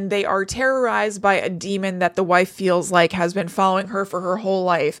 and they are terrorized by a demon that the wife feels like has been following her for her whole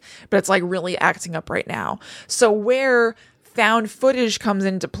life, but it's like really acting up right now. So where found footage comes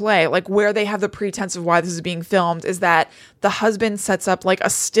into play, like where they have the pretense of why this is being filmed, is that the husband sets up like a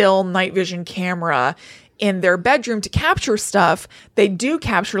still night vision camera in their bedroom to capture stuff. They do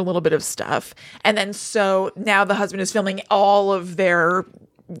capture a little bit of stuff. And then so now the husband is filming all of their,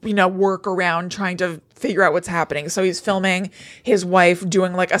 work around trying to figure out what's happening. So he's filming his wife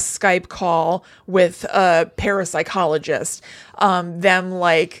doing like a Skype call with a parapsychologist, them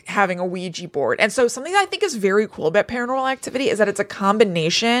like having a Ouija board. And so something that I think is very cool about Paranormal Activity is that it's a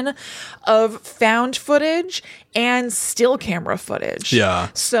combination of found footage and still camera footage. Yeah.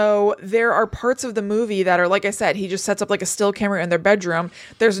 So there are parts of the movie that are, like I said, he just sets up like a still camera in their bedroom.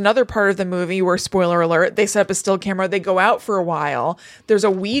 There's another part of the movie where, spoiler alert, they set up a still camera. They go out for a while. There's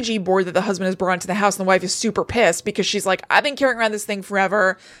a Ouija board that the husband has brought into the house, and the wife is super pissed because she's like, I've been carrying around this thing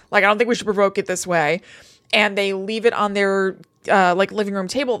forever. Like, I don't think we should provoke it this way. And they leave it on their like living room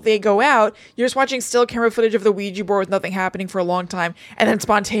table. They go out. You're just watching still camera footage of the Ouija board with nothing happening for a long time, and then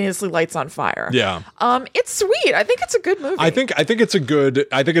spontaneously lights on fire. Yeah. It's sweet. I think it's a good movie. I think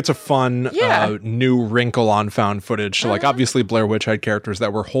it's a fun new wrinkle on found footage. So like obviously Blair Witch had characters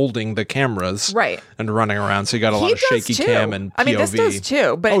that were holding the cameras and running around. So you got a lot of shaky cam and POV. I mean, this does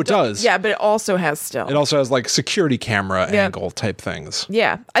too. But it does. Yeah, but it also has still. It also has like security camera angle type things.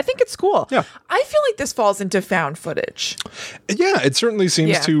 Yeah, I think it's cool. Yeah. I feel like this falls into found footage. Yeah, it certainly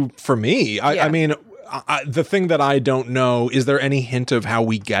seems to for me. I mean, the thing that I don't know, is there any hint of how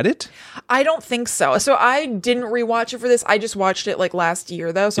we get it? I don't think so. So I didn't rewatch it for this. I just watched it like last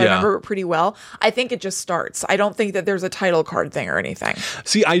year though, so I remember it pretty well. I think it just starts. I don't think that there's a title card thing or anything.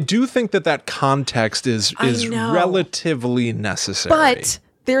 See, I do think that context is relatively necessary. But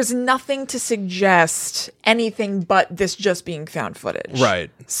there's nothing to suggest anything but this just being found footage. Right.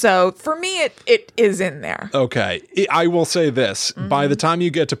 So for me, it is in there. Okay. I will say this. By the time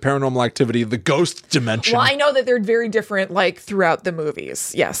you get to Paranormal Activity, the ghost dimension. Well, I know that they're very different, like, throughout the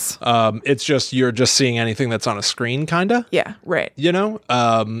movies. Yes. It's just, you're just seeing anything that's on a screen, kind of. Yeah, right. You know?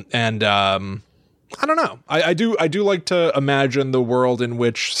 I don't know. I do like to imagine the world in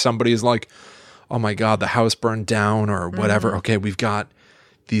which somebody's like, oh my God, the house burned down or whatever. Okay, we've got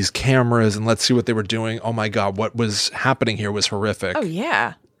these cameras and let's see what they were doing. Oh my God, what was happening here was horrific. Oh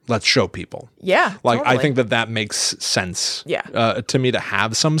yeah. Let's show people. Yeah. Like, totally. I think that makes sense. Yeah. To me, to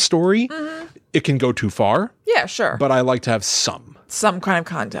have some story, it can go too far. Yeah, sure. But I like to have some kind of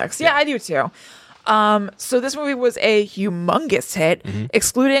context. Yeah, I do too. So this movie was a humongous hit,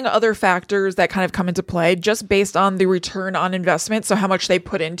 excluding other factors that kind of come into play just based on the return on investment. So how much they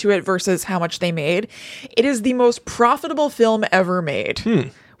put into it versus how much they made. It is the most profitable film ever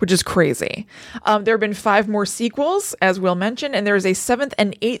made. Which is crazy. There have been 5 more sequels, as Will mentioned, and there is a 7th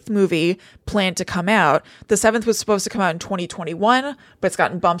and 8th movie planned to come out. The 7th was supposed to come out in 2021, but it's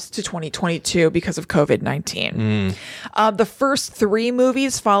gotten bumped to 2022 because of COVID-19. The first 3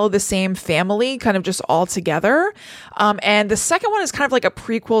 movies follow the same family, kind of just all together. And the second one is kind of like a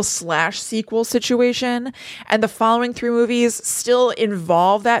prequel/sequel situation. And the following 3 movies still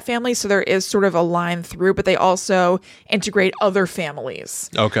involve that family, so there is sort of a line through, but they also integrate other families.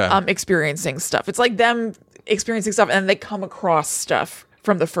 Experiencing stuff. It's like them experiencing stuff and then they come across stuff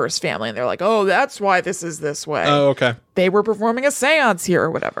from the first family and they're like, oh, that's why this is this way. Oh, okay. They were performing a seance here or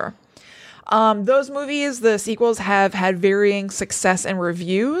whatever. Those movies, the sequels, have had varying success and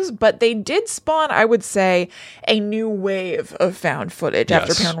reviews, but they did spawn, I would say, a new wave of found footage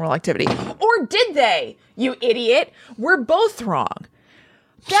after Paranormal Activity. Or did they, you idiot? We're both wrong.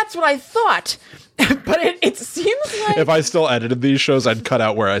 That's what I thought. But it seems like... If I still edited these shows, I'd cut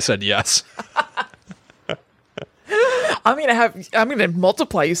out where I said yes. I'm gonna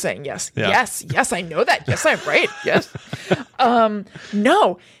multiply you saying yes. Yeah. Yes, I know that. Yes, I'm right. Yes.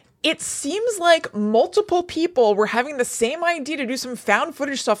 No. It seems like multiple people were having the same idea to do some found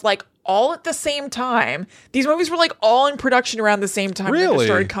footage stuff, like all at the same time. These movies were like all in production around the same time when they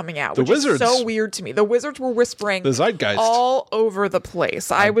started coming out, which is so weird to me. The Wizards were whispering the zeitgeist all over the place.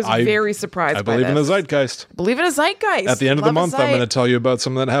 I was very surprised by this. I believe in the zeitgeist. Believe in a zeitgeist. At the end of the month, I'm going to tell you about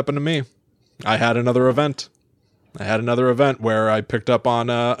something that happened to me. I had another event where I picked up on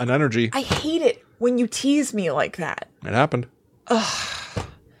an energy. I hate it when you tease me like that. It happened. Ugh.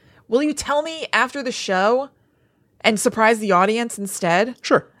 Will you tell me after the show and surprise the audience instead?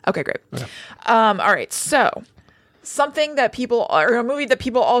 Sure. Okay, great. Okay. All right. So something that a movie that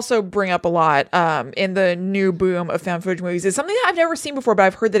people also bring up a lot in the new boom of found footage movies is something that I've never seen before, but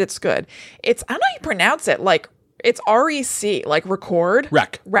I've heard that it's good. I don't know how you pronounce it. Like, it's REC, like record.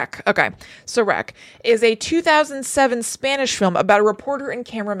 Rec. Okay. So Rec is a 2007 Spanish film about a reporter and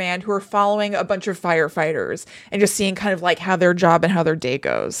cameraman who are following a bunch of firefighters and just seeing kind of like how their job and how their day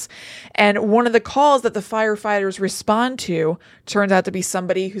goes. And one of the calls that the firefighters respond to turns out to be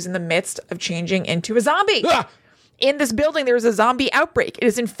somebody who's in the midst of changing into a zombie. Ah! In this building, there is a zombie outbreak. It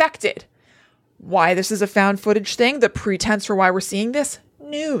is infected. Why this is a found footage thing, the pretense for why we're seeing this?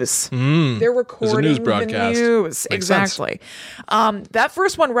 News. They're recording the news. Makes exactly. That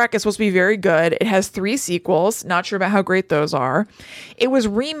first one, Rec, is supposed to be very good. It has 3 sequels. Not sure about how great those are. It was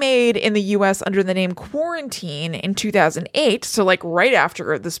remade in the US under the name Quarantine in 2008. So like right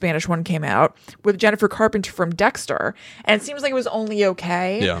after the Spanish one came out with Jennifer Carpenter from Dexter. And it seems like it was only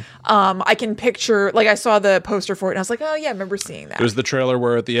okay. Yeah. I can picture, like I saw the poster for it and I was like, oh yeah, I remember seeing that. There's the trailer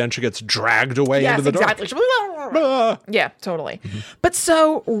where at the end she gets dragged away into the dark. Exactly. Yeah, totally. But so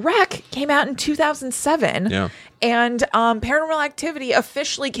So Rec came out in 2007. Yeah. And Paranormal Activity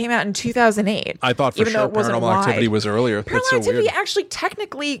officially came out in 2008. I thought for sure Paranormal Activity was earlier. Paranormal Activity actually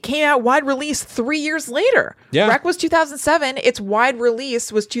technically came out wide release 3 years later. Yeah. Rec was 2007. Its wide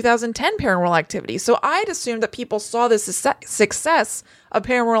release was 2010 Paranormal Activity. So I'd assumed that people saw this success of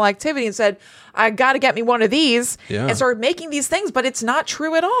Paranormal Activity and said, I got to get me one of these, and started making these things, but it's not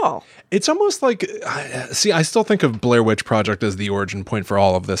true at all. It's almost like, see, I still think of Blair Witch Project as the origin point for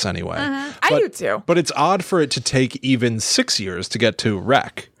all of this anyway. I do too. But it's odd for it to take even 6 years to get to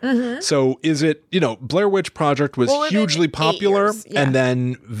Rec. So is it, Blair Witch Project was hugely popular and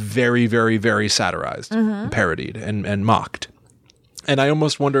then very, very, very satirized, and parodied and mocked. And I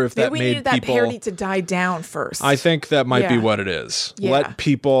almost wonder if that we made needed that people parody to die down first. I think that might be what it is. Yeah. Let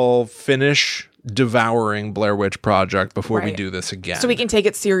people finish devouring Blair Witch Project before we do this again. So we can take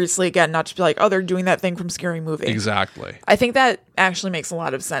it seriously again, not just be like, oh, they're doing that thing from Scary Movie. Exactly. I think that actually makes a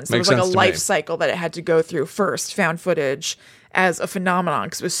lot of sense. There was like a life cycle that it had to go through first, found footage as a phenomenon,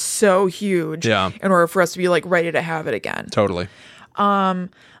 because it was so huge in order for us to be like ready to have it again. Totally.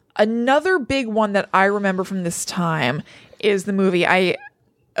 Another big one that I remember from this time is the movie. I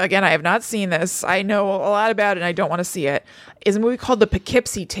have not seen this. I know a lot about it and I don't want to see it. Is a movie called The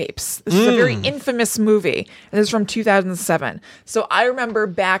Poughkeepsie Tapes. This is a very infamous movie. This is from 2007. So I remember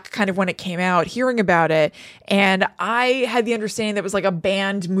back kind of when it came out, hearing about it, and I had the understanding that it was like a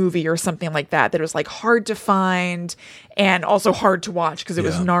banned movie or something like that, that it was like hard to find and also hard to watch because it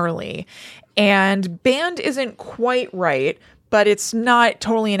was gnarly. And banned isn't quite right, but it's not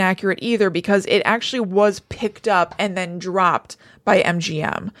totally inaccurate either, because it actually was picked up and then dropped by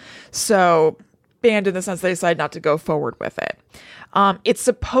MGM. So banned in the sense they decided not to go forward with it. It's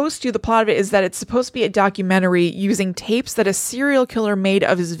supposed to, the plot of it is that it's supposed to be a documentary using tapes that a serial killer made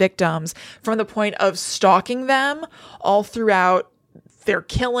of his victims from the point of stalking them all throughout their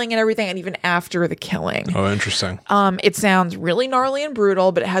killing and everything, and even after the killing. Oh, interesting. It sounds really gnarly and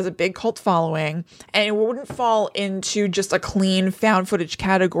brutal, but it has a big cult following, and it wouldn't fall into just a clean found footage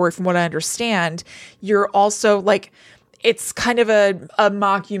category from what I understand. You're also like, it's kind of a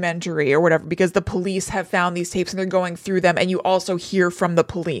mockumentary or whatever, because the police have found these tapes and they're going through them, and you also hear from the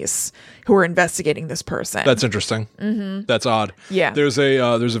police who are investigating this person. That's interesting. That's odd. Yeah. There's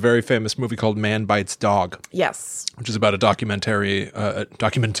a very famous movie called Man Bites Dog. Yes. Which is about a documentary.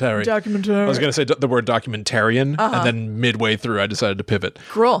 Documentary. I was going to say the word documentarian, and then midway through I decided to pivot.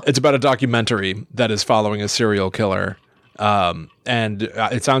 Cool. It's about a documentary that is following a serial killer. And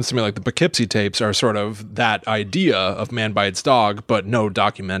it sounds to me like the Poughkeepsie Tapes are sort of that idea of Man Bites Dog, but no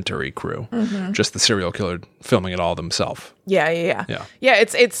documentary crew, just the serial killer filming it all themselves. Yeah.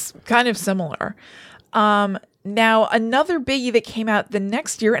 It's kind of similar. Now, another biggie that came out the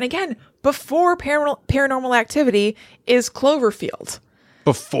next year, and again, before Paranormal Activity, is Cloverfield.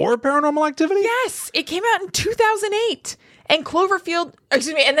 Before Paranormal Activity? Yes, it came out in 2008. And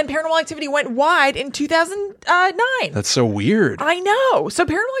and then Paranormal Activity went wide in 2009. That's so weird. I know. So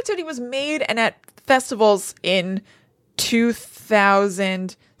Paranormal Activity was made and at festivals in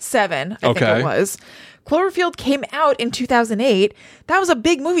 2007, I think it was. Cloverfield came out in 2008. That was a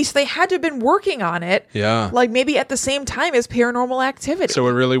big movie, so they had to have been working on it. Yeah. Like maybe at the same time as Paranormal Activity. So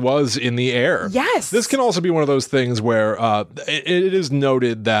it really was in the air. Yes. This can also be one of those things where it is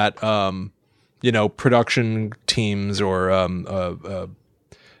noted that, production teams or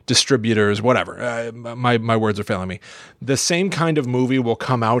distributors, whatever, my words are failing me. The same kind of movie will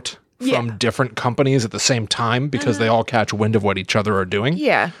come out from different companies at the same time because they all catch wind of what each other are doing.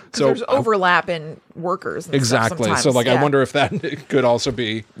 Yeah, so there's overlap in workers. And exactly. Stuff so, I wonder if that could also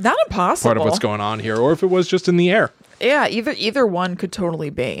be not impossible part of what's going on here, or if it was just in the air. Yeah, either one could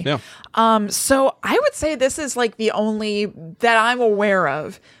totally be. Yeah. So I would say this is like the only that I'm aware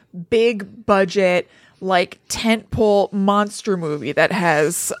of big budget, like tentpole monster movie that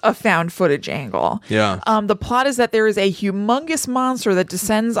has a found footage angle. Yeah. The plot is that there is a humongous monster that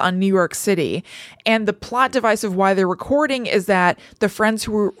descends on New York City, and the plot device of why they're recording is that the friends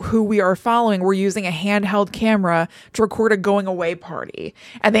who we are following were using a handheld camera to record a going away party,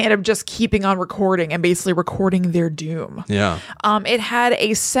 and they end up just keeping on recording and basically recording their doom. Yeah. It had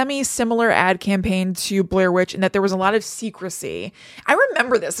a semi-similar ad campaign to Blair Witch in that there was a lot of secrecy. I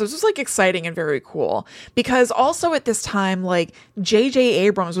remember this. This was like exciting and very cool. because also at this time, like J.J.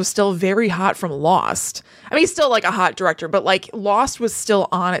 Abrams was still very hot from Lost. I mean, he's still like a hot director, but like Lost was still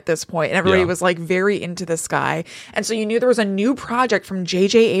on at this point, and everybody was like very into this guy. And so you knew there was a new project from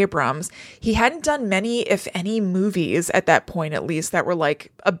J.J. Abrams. He hadn't done many, if any, movies at that point, at least, that were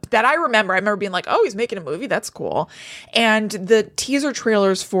like, that I remember. I remember being like, oh, he's making a movie? That's cool. And the teaser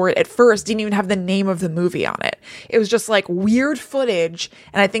trailers for it at first didn't even have the name of the movie on it. It was just like weird footage,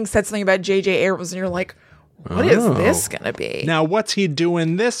 and I think said something about J.J. Abrams, and you're like, what is this gonna be? Now, what's he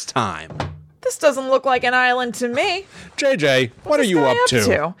doing this time? This doesn't look like an island to me. JJ, what are you up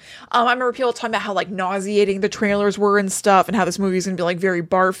to? I remember people talking about how like nauseating the trailers were and stuff, and how this movie's gonna be like very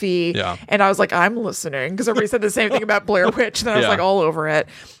barfy. Yeah. And I was like, I'm listening, because everybody said the same thing about Blair Witch, and then I was like all over it.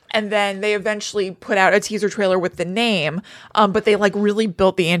 And then they eventually put out a teaser trailer with the name, but they like really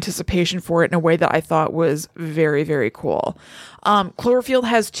built the anticipation for it in a way that I thought was very, very cool. Cloverfield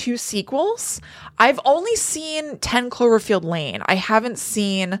has 2 sequels. I've only seen 10 Cloverfield Lane. I haven't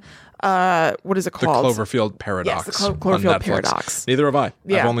seen what is it called? The Cloverfield Paradox. Yes, the Cloverfield Paradox. Neither have I.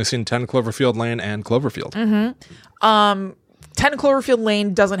 Yeah. I've only seen 10 Cloverfield Lane and Cloverfield. 10 Cloverfield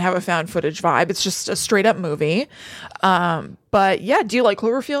Lane doesn't have a found footage vibe. It's just a straight up movie. But yeah, do you like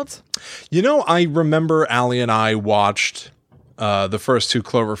Cloverfield? You know, I remember Allie and I watched the first 2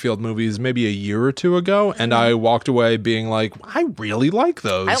 Cloverfield movies maybe a year or 2 ago, and I walked away being like, I really like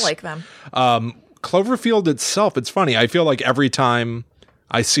those. I like them. Cloverfield itself, it's funny. I feel like every time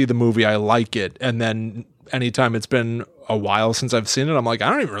I see the movie, I like it. And then anytime it's been a while since I've seen it, I'm like, I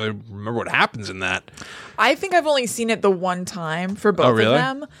don't even really remember what happens in that. I think I've only seen it the one time for both of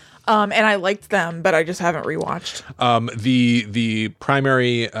them. And I liked them, but I just haven't rewatched. The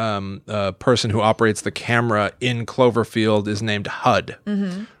primary person who operates the camera in Cloverfield is named HUD,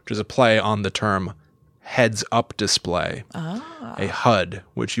 which is a play on the term heads up display. A HUD,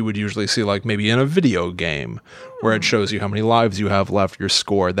 which you would usually see like maybe in a video game where it shows you how many lives you have left, your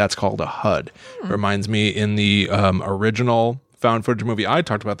score. That's called a HUD. It reminds me in the original found footage movie I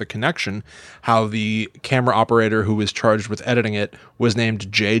talked about, The Connection, how the camera operator who was charged with editing it was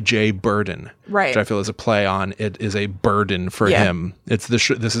named J.J. Burden, right? Which I feel is a play on it is a burden for him. It's this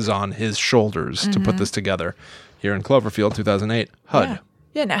is on his shoulders to put this together. Here in Cloverfield, 2008, HUD.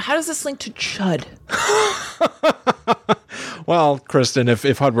 Yeah. Now how does this link to Chud? Well, Kristen, if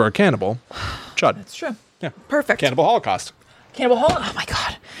HUD were a cannibal, Chud. That's true. Yeah, perfect. Cannibal Holocaust. Oh my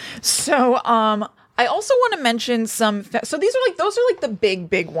god. So I also want to mention some. So those are like the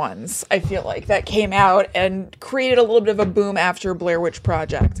big ones. I feel like that came out and created a little bit of a boom after Blair Witch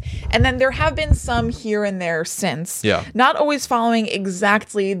Project, and then there have been some here and there since. Yeah. Not always following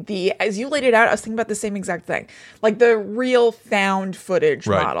exactly as you laid it out. I was thinking about the same exact thing, like the real found footage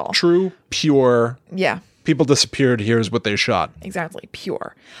model. True, pure. Yeah. People disappeared. Here's what they shot. Exactly.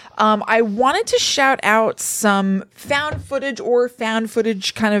 Pure. I wanted to shout out some found footage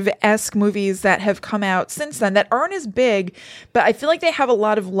kind of esque movies that have come out since then that aren't as big, but I feel like they have a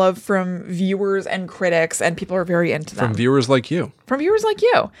lot of love from viewers and critics, and people are very into them. From viewers like you.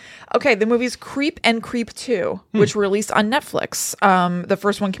 Okay, the movies Creep and Creep 2, which were released on Netflix. The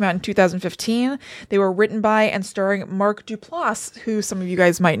first one came out in 2015. They were written by and starring Mark Duplass, who some of you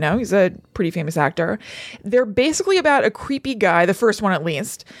guys might know. He's a pretty famous actor. They're basically about a creepy guy, the first one at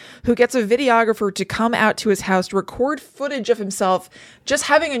least, who gets a videographer to come out to his house to record footage of himself just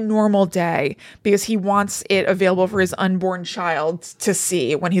having a normal day because he wants it available for his unborn child to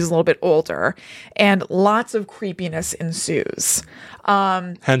see when he's a little bit older. And lots of creepiness ensues.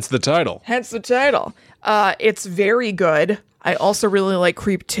 Hence the title. It's very good. I also really like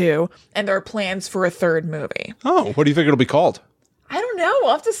Creep 2, and there are plans for a third movie. Oh, what do you think it'll be called? I don't know.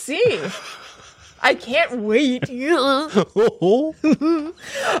 We'll have to see. I can't wait.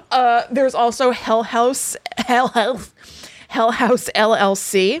 There's also Hell House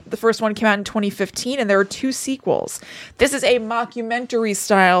LLC. The first one came out in 2015, and there are 2 sequels. This is a mockumentary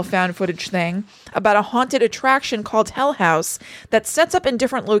style found footage thing about a haunted attraction called Hell House that sets up in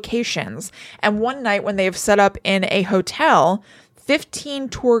different locations. And one night when they've set up in a hotel, 15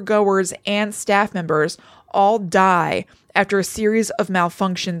 tour goers and staff members all die after a series of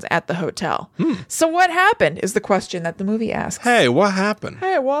malfunctions at the hotel. So what happened is the question that the movie asks. Hey, what happened?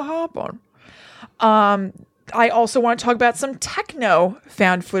 I also want to talk about some techno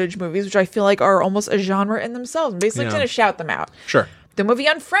found footage movies, which I feel like are almost a genre in themselves. I'm basically going to shout them out. Sure. The movie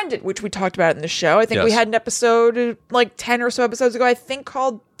Unfriended, which we talked about in the show. I think we had an episode like 10 or so episodes ago, I think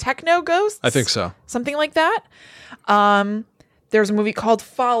called Techno Ghosts. I think so. Something like that. there's a movie called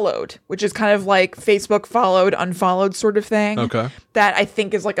Followed, which is kind of like Facebook followed, unfollowed sort of thing. Okay. That I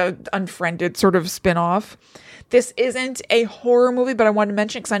think is like a Unfriended sort of spin-off. This isn't a horror movie, but I wanted to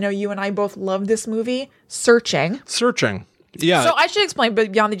mention because I know you and I both love this movie, Searching. Yeah. So I should explain,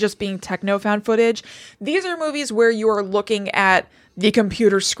 but beyond just being techno found footage, these are movies where you are looking at the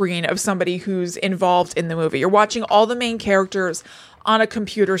computer screen of somebody who's involved in the movie. You're watching all the main characters on a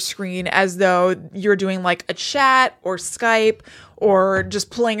computer screen as though you're doing like a chat or Skype or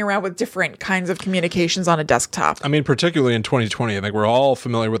just playing around with different kinds of communications on a desktop. I mean, particularly in 2020, I think we're all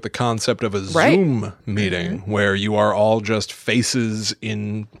familiar with the concept of a Zoom meeting where you are all just faces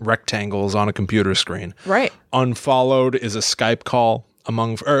in rectangles on a computer screen. Right. Unfollowed is a Skype call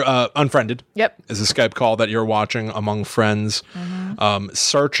Unfriended. Yep. Is a Skype call that you're watching among friends.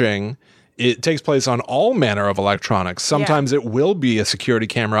 Searching, it takes place on all manner of electronics. Sometimes it will be a security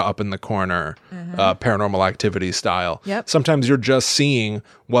camera up in the corner, Paranormal Activity style. Yep. Sometimes you're just seeing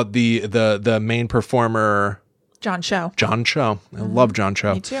what the main performer, John Cho. I love John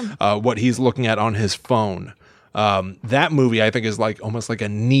Cho. Me too. What he's looking at on his phone. That movie, I think, is like almost like a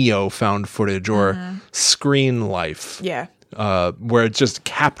Neo found footage or Screen Life. Yeah. Where it's just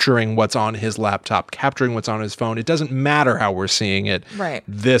capturing what's on his laptop, capturing what's on his phone. It doesn't matter how we're seeing it. Right.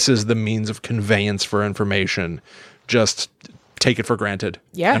 This is the means of conveyance for information. Just take it for granted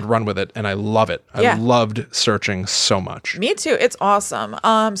and run with it. And I love it. I loved Searching so much. Me too. It's awesome.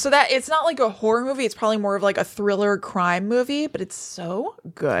 So that it's not like a horror movie. It's probably more of like a thriller crime movie, but it's so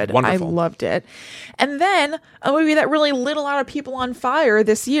good. Wonderful. I loved it. And then a movie that really lit a lot of people on fire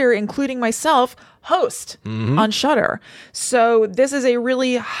this year, including myself, Host on Shudder. So this is a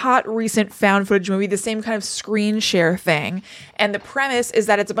really hot recent found footage movie, the same kind of screen share thing. And the premise is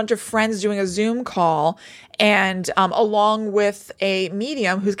that it's a bunch of friends doing a Zoom call and along with a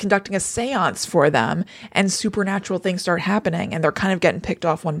medium who's conducting a seance for them, and supernatural things start happening and they're kind of getting picked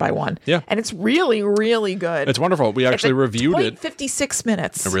off one by one. Yeah. And it's really, really good. It's wonderful. We actually reviewed it. 56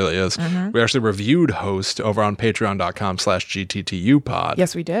 minutes. It really is. We actually reviewed Host over on patreon.com/GTTUpod.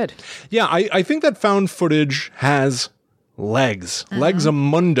 Yes, we did. Yeah, I think that found footage has legs. Legs a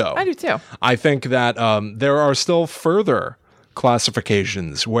mundo. I do too. I think that there are still further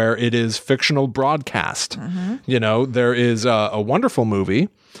classifications where it is fictional broadcast. You know, there is a wonderful movie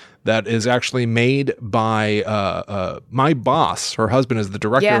that is actually made by my boss. Her husband is the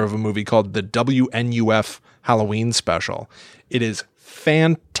director of a movie called the WNUF Halloween Special. It is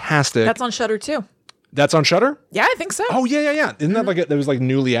fantastic. That's on Shudder too. That's on Shudder? Yeah, I think so. Oh, yeah. Isn't that like that was like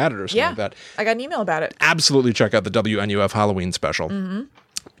newly added or something like that? I got an email about it. Absolutely check out the WNUF Halloween Special.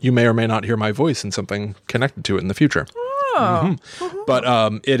 You may or may not hear my voice in something connected to it in the future. But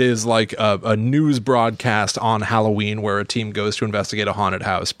it is like a news broadcast on Halloween where a team goes to investigate a haunted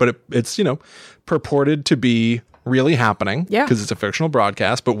house. But it's, you know, purported to be really happening because it's a fictional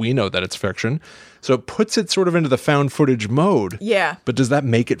broadcast, but we know that it's fiction. So it puts it sort of into the found footage mode. Yeah. But does that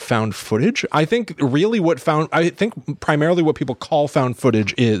make it found footage? I think really primarily what people call found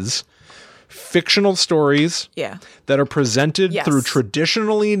footage is fictional stories that are presented through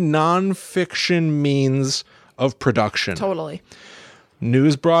traditionally nonfiction means of production. Totally.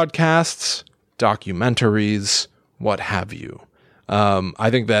 News broadcasts, documentaries, what have you. I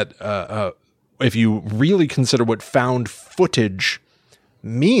think that if you really consider what found footage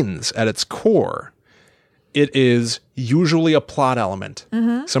means at its core, it is usually a plot element.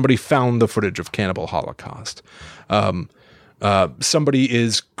 Somebody found the footage of Cannibal Holocaust. Somebody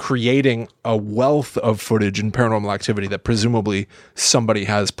is creating a wealth of footage in Paranormal Activity that presumably somebody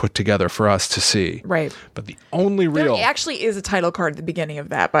has put together for us to see. Right. But the only real... There actually is a title card at the beginning of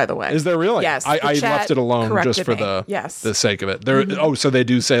that, by the way. Is there really? Yes. I left it alone just for the sake of it. Oh, so they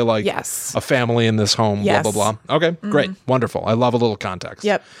do say like a family in this home, blah, blah, blah. Okay, great. Wonderful. I love a little context.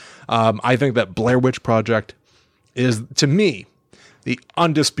 Yep. I think that Blair Witch Project is, to me, the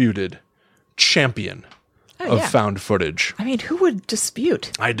undisputed champion of found footage. I mean, who would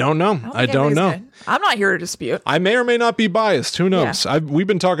dispute? I don't know. I don't know. I'm not here to dispute. I may or may not be biased. Who knows? Yeah. We've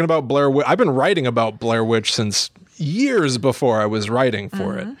been talking about Blair Witch. I've been writing about Blair Witch since years before I was writing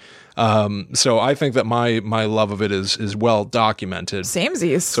for it. So I think that my love of it is well documented.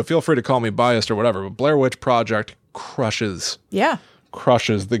 Samesies. So feel free to call me biased or whatever. But Blair Witch Project crushes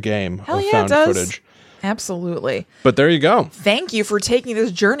the game of found footage. Absolutely. But there you go. Thank you for taking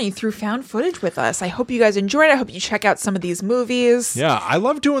this journey through found footage with us. I hope you guys enjoyed it. I hope you check out some of these movies. Yeah, I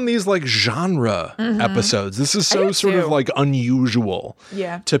love doing these like genre episodes. This is so sort of like unusual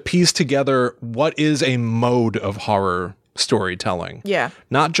to piece together what is a mode of horror storytelling. Yeah.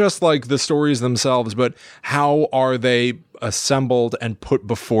 Not just like the stories themselves, but how are they assembled and put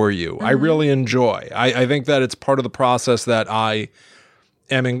before you. I really enjoy. I think that it's part of the process that I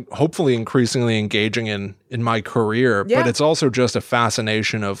am hopefully increasingly engaging in my career, but it's also just a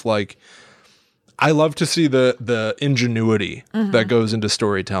fascination of like, I love to see the ingenuity that goes into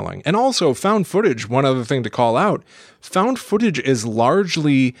storytelling. And also found footage, one other thing to call out, found footage is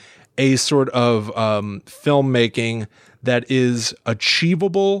largely a sort of filmmaking that is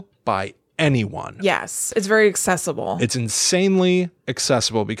achievable by anyone. Yes, it's very accessible. It's insanely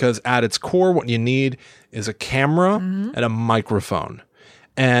accessible because at its core, what you need is a camera and a microphone.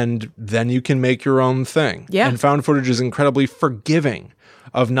 And then you can make your own thing. Yeah. And found footage is incredibly forgiving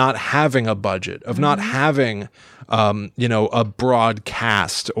of not having a budget, of not having, a broad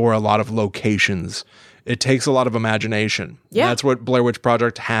cast or a lot of locations. It takes a lot of imagination. Yeah. And that's what Blair Witch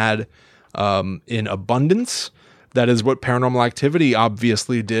Project had in abundance. That is what Paranormal Activity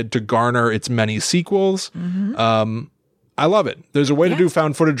obviously did to garner its many sequels. I love it. There's a way to do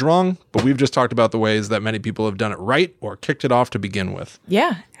found footage wrong, but we've just talked about the ways that many people have done it right or kicked it off to begin with.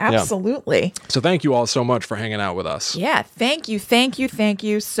 Yeah, absolutely. So thank you all so much for hanging out with us. Yeah, thank you.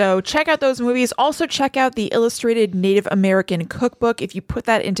 So check out those movies. Also check out the Illustrated Native American Cookbook. If you put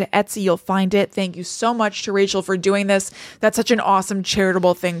that into Etsy, you'll find it. Thank you so much to Rachel for doing this. That's such an awesome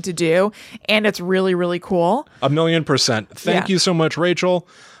charitable thing to do. And it's really, really cool. 1,000,000%. Thank you so much, Rachel.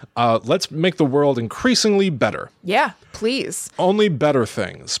 Let's make the world increasingly better. Yeah, please. Only better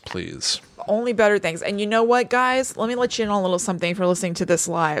things, please. Only better things. And you know what, guys? Let me let you in on a little something for listening to this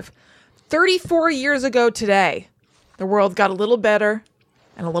live. 34 years ago today, the world got a little better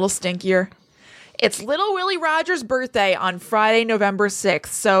and a little stinkier. It's little Willie Rogers' birthday on Friday, November 6th.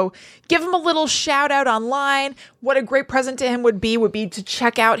 So give him a little shout out online. What a great present to him would be to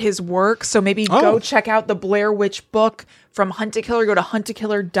check out his work. So maybe go check out the Blair Witch book from Hunt a Killer. Go to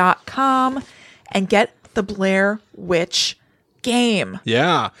huntakiller.com and get the Blair Witch game.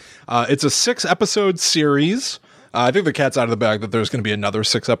 Yeah. It's a 6-episode series. I think the cat's out of the bag that there's going to be another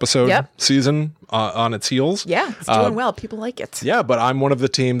 6-episode season on its heels. Yeah, it's doing well. People like it. Yeah, but I'm one of the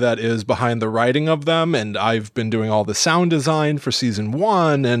team that is behind the writing of them, and I've been doing all the sound design for season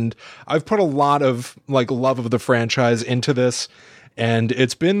 1, and I've put a lot of love of the franchise into this, and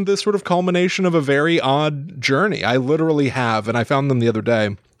it's been this sort of culmination of a very odd journey. I literally have, and I found them the other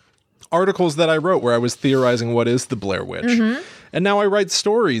day, articles that I wrote where I was theorizing what is the Blair Witch. And now I write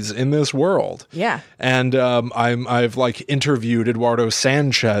stories in this world. Yeah. And I've interviewed Eduardo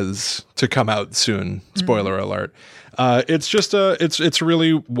Sanchez to come out soon. Spoiler alert. It's just it's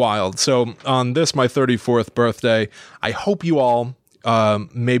really wild. So on this, my 34th birthday, I hope you all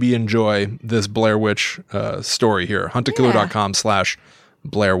maybe enjoy this Blair Witch story here.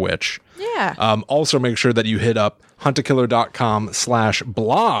 huntakiller.com/Blair Witch. Yeah. Also make sure that you hit up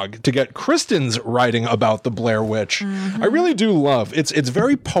huntakiller.com/blog to get Kristen's writing about the Blair Witch. I really do love it's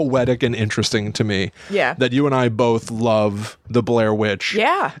very poetic and interesting to me. Yeah. That you and I both love the Blair Witch.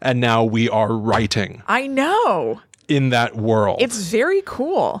 Yeah. And now we are writing I know. in that world. It's very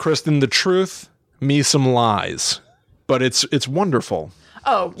cool. Kristen, the truth, me some lies. But it's wonderful.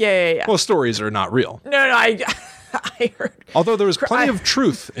 Oh, yeah. Well, stories are not real. No, I heard. Although there is plenty of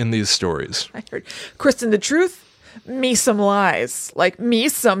truth in these stories. I heard. Kristen, the truth, me some lies. Like me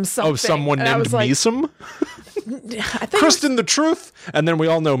some something. Oh, someone named Meesum? I think Kristen, the truth. And then we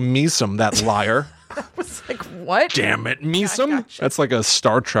all know Meesum, that liar. I was like, what? Damn it, Meesum? Gotcha. That's like a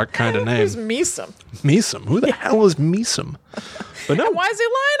Star Trek kind of name. Who's Meesum? Meesum? Who the hell is Meesum? But no, Why is he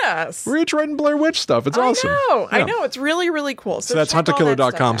lying to us? we're each writing Blair Witch stuff. It's awesome. I know. It's really, really cool. So that's check all that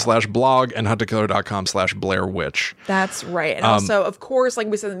stuff out. huntakiller.com/blog and huntakiller.com/Blair Witch. That's right. And also, of course, like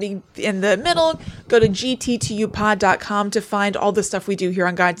we said in the middle, go to gttupod.com to find all the stuff we do here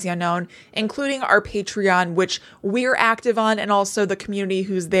on Guides to the Unknown, including our Patreon, which we're active on, and also the community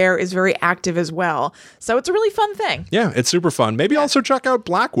who's there is very active as well. So it's a really fun thing. Yeah, it's super fun. Maybe also check out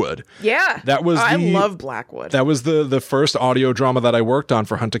Blackwood. Yeah. I love Blackwood. That was the first audio drama that I worked on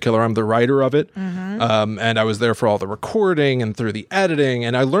for Hunt a Killer. I'm the writer of it. And I was there for all the recording and through the editing.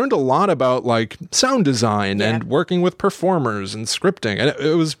 And I learned a lot about sound design and working with performers and scripting. And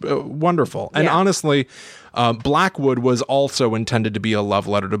it was wonderful. And honestly, Blackwood was also intended to be a love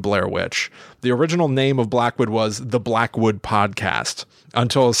letter to Blair Witch. The original name of Blackwood was the Blackwood Podcast,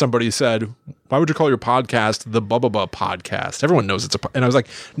 until somebody said, why would you call your podcast the Bubba Podcast? Everyone knows it's and I was like,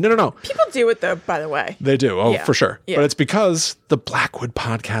 no. People do it, though, by the way. They do. Oh, for sure. Yeah. But it's because the Blackwood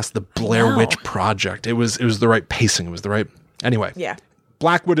Podcast, the Blair Witch Project, it was the right pacing. It was the right... Anyway. Yeah.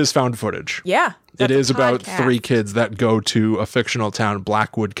 Blackwood is found footage. Yeah. It is about 3 kids that go to a fictional town,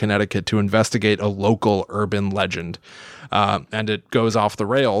 Blackwood, Connecticut, to investigate a local urban legend. And it goes off the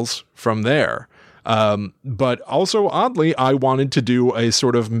rails from there. But also, oddly, I wanted to do a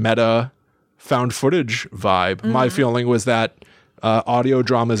sort of meta found footage vibe. Mm-hmm. My feeling was that audio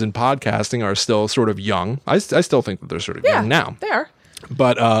dramas and podcasting are still sort of young. I still think that they're sort of young now. They are.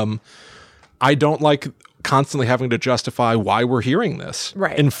 But I don't like constantly having to justify why we're hearing this.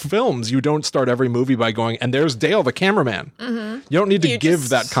 Right. In films, you don't start every movie by going, and there's Dale, the cameraman. Mm-hmm. You don't need to give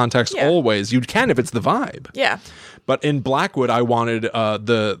that context always. You can if it's the vibe. Yeah. But in Blackwood, I wanted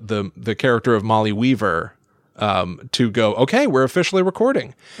the character of Molly Weaver to go, okay, we're officially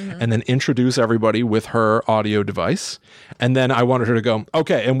recording, and then introduce everybody with her audio device. And then I wanted her to go,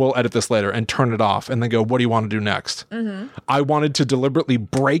 okay, and we'll edit this later, and turn it off, and then go, what do you want to do next? Mm-hmm. I wanted to deliberately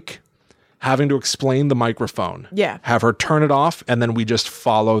break having to explain the microphone. Yeah. Have her turn it off, and then we just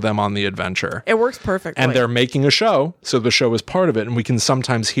follow them on the adventure. It works perfectly. And they're making a show, so the show is part of it, and we can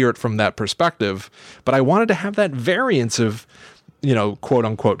sometimes hear it from that perspective. But I wanted to have that variance of, quote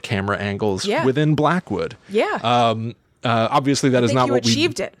unquote camera angles within Blackwood. Yeah. Obviously, that is not what we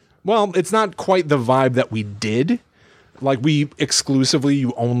achieved it. Well, it's not quite the vibe that we did. Like, we exclusively,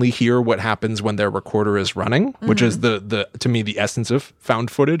 you only hear what happens when their recorder is running, which is the to me the essence of found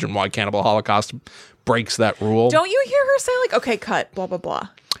footage, and why Cannibal Holocaust breaks that rule. Don't you hear her say, like, okay, cut, blah, blah, blah?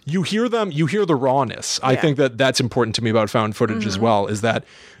 You hear them, you hear the rawness. I think that that's important to me about found footage as well, is that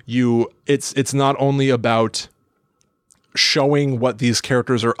it's not only about showing what these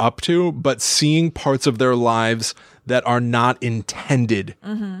characters are up to, but seeing parts of their lives that are not intended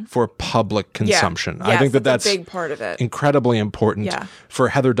for public consumption. Yeah. I think that's a big part of it. Incredibly important for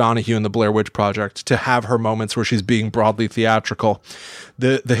Heather Donahue in the Blair Witch Project to have her moments where she's being broadly theatrical.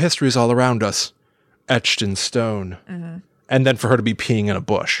 The history is all around us, etched in stone. And then for her to be peeing in a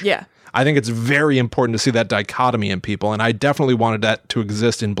bush. Yeah. I think it's very important to see that dichotomy in people, and I definitely wanted that to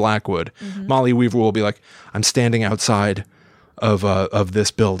exist in Blackwood. Molly Weaver will be like, I'm standing outside of this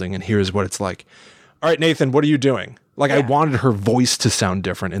building, and here's what it's like. All right, Nathan, what are you doing? Like, I wanted her voice to sound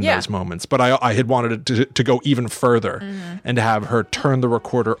different in those moments, but I had wanted it to go even further and to have her turn the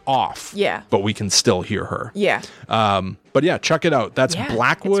recorder off. Yeah. But we can still hear her. Yeah. But yeah, check it out. That's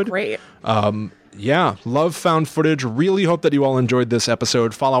Blackwood. It's great. Yeah, love found footage. Really hope that you all enjoyed this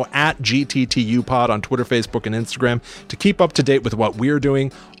episode. Follow at GTTUpod on Twitter, Facebook, and Instagram to keep up to date with what we're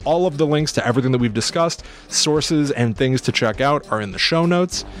doing. All of the links to everything that we've discussed, sources, and things to check out are in the show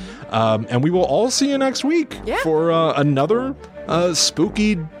notes. And we will all see you next week for another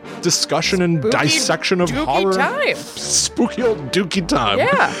spooky discussion and dissection of horror. Time. Spooky old dookie time.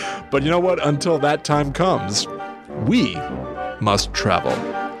 Yeah. But you know what? Until that time comes, we must travel.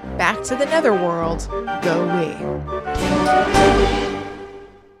 Back to the netherworld go we.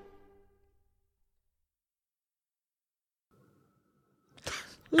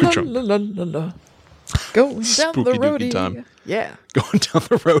 La, la, la, la. Going down Spooky the roadie. dookie time. Yeah. Going down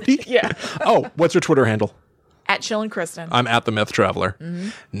the roadie? Yeah. Oh, what's your Twitter handle? At Chillin' Kristen. I'm at the Myth Traveler.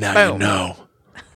 Now Boom. you know.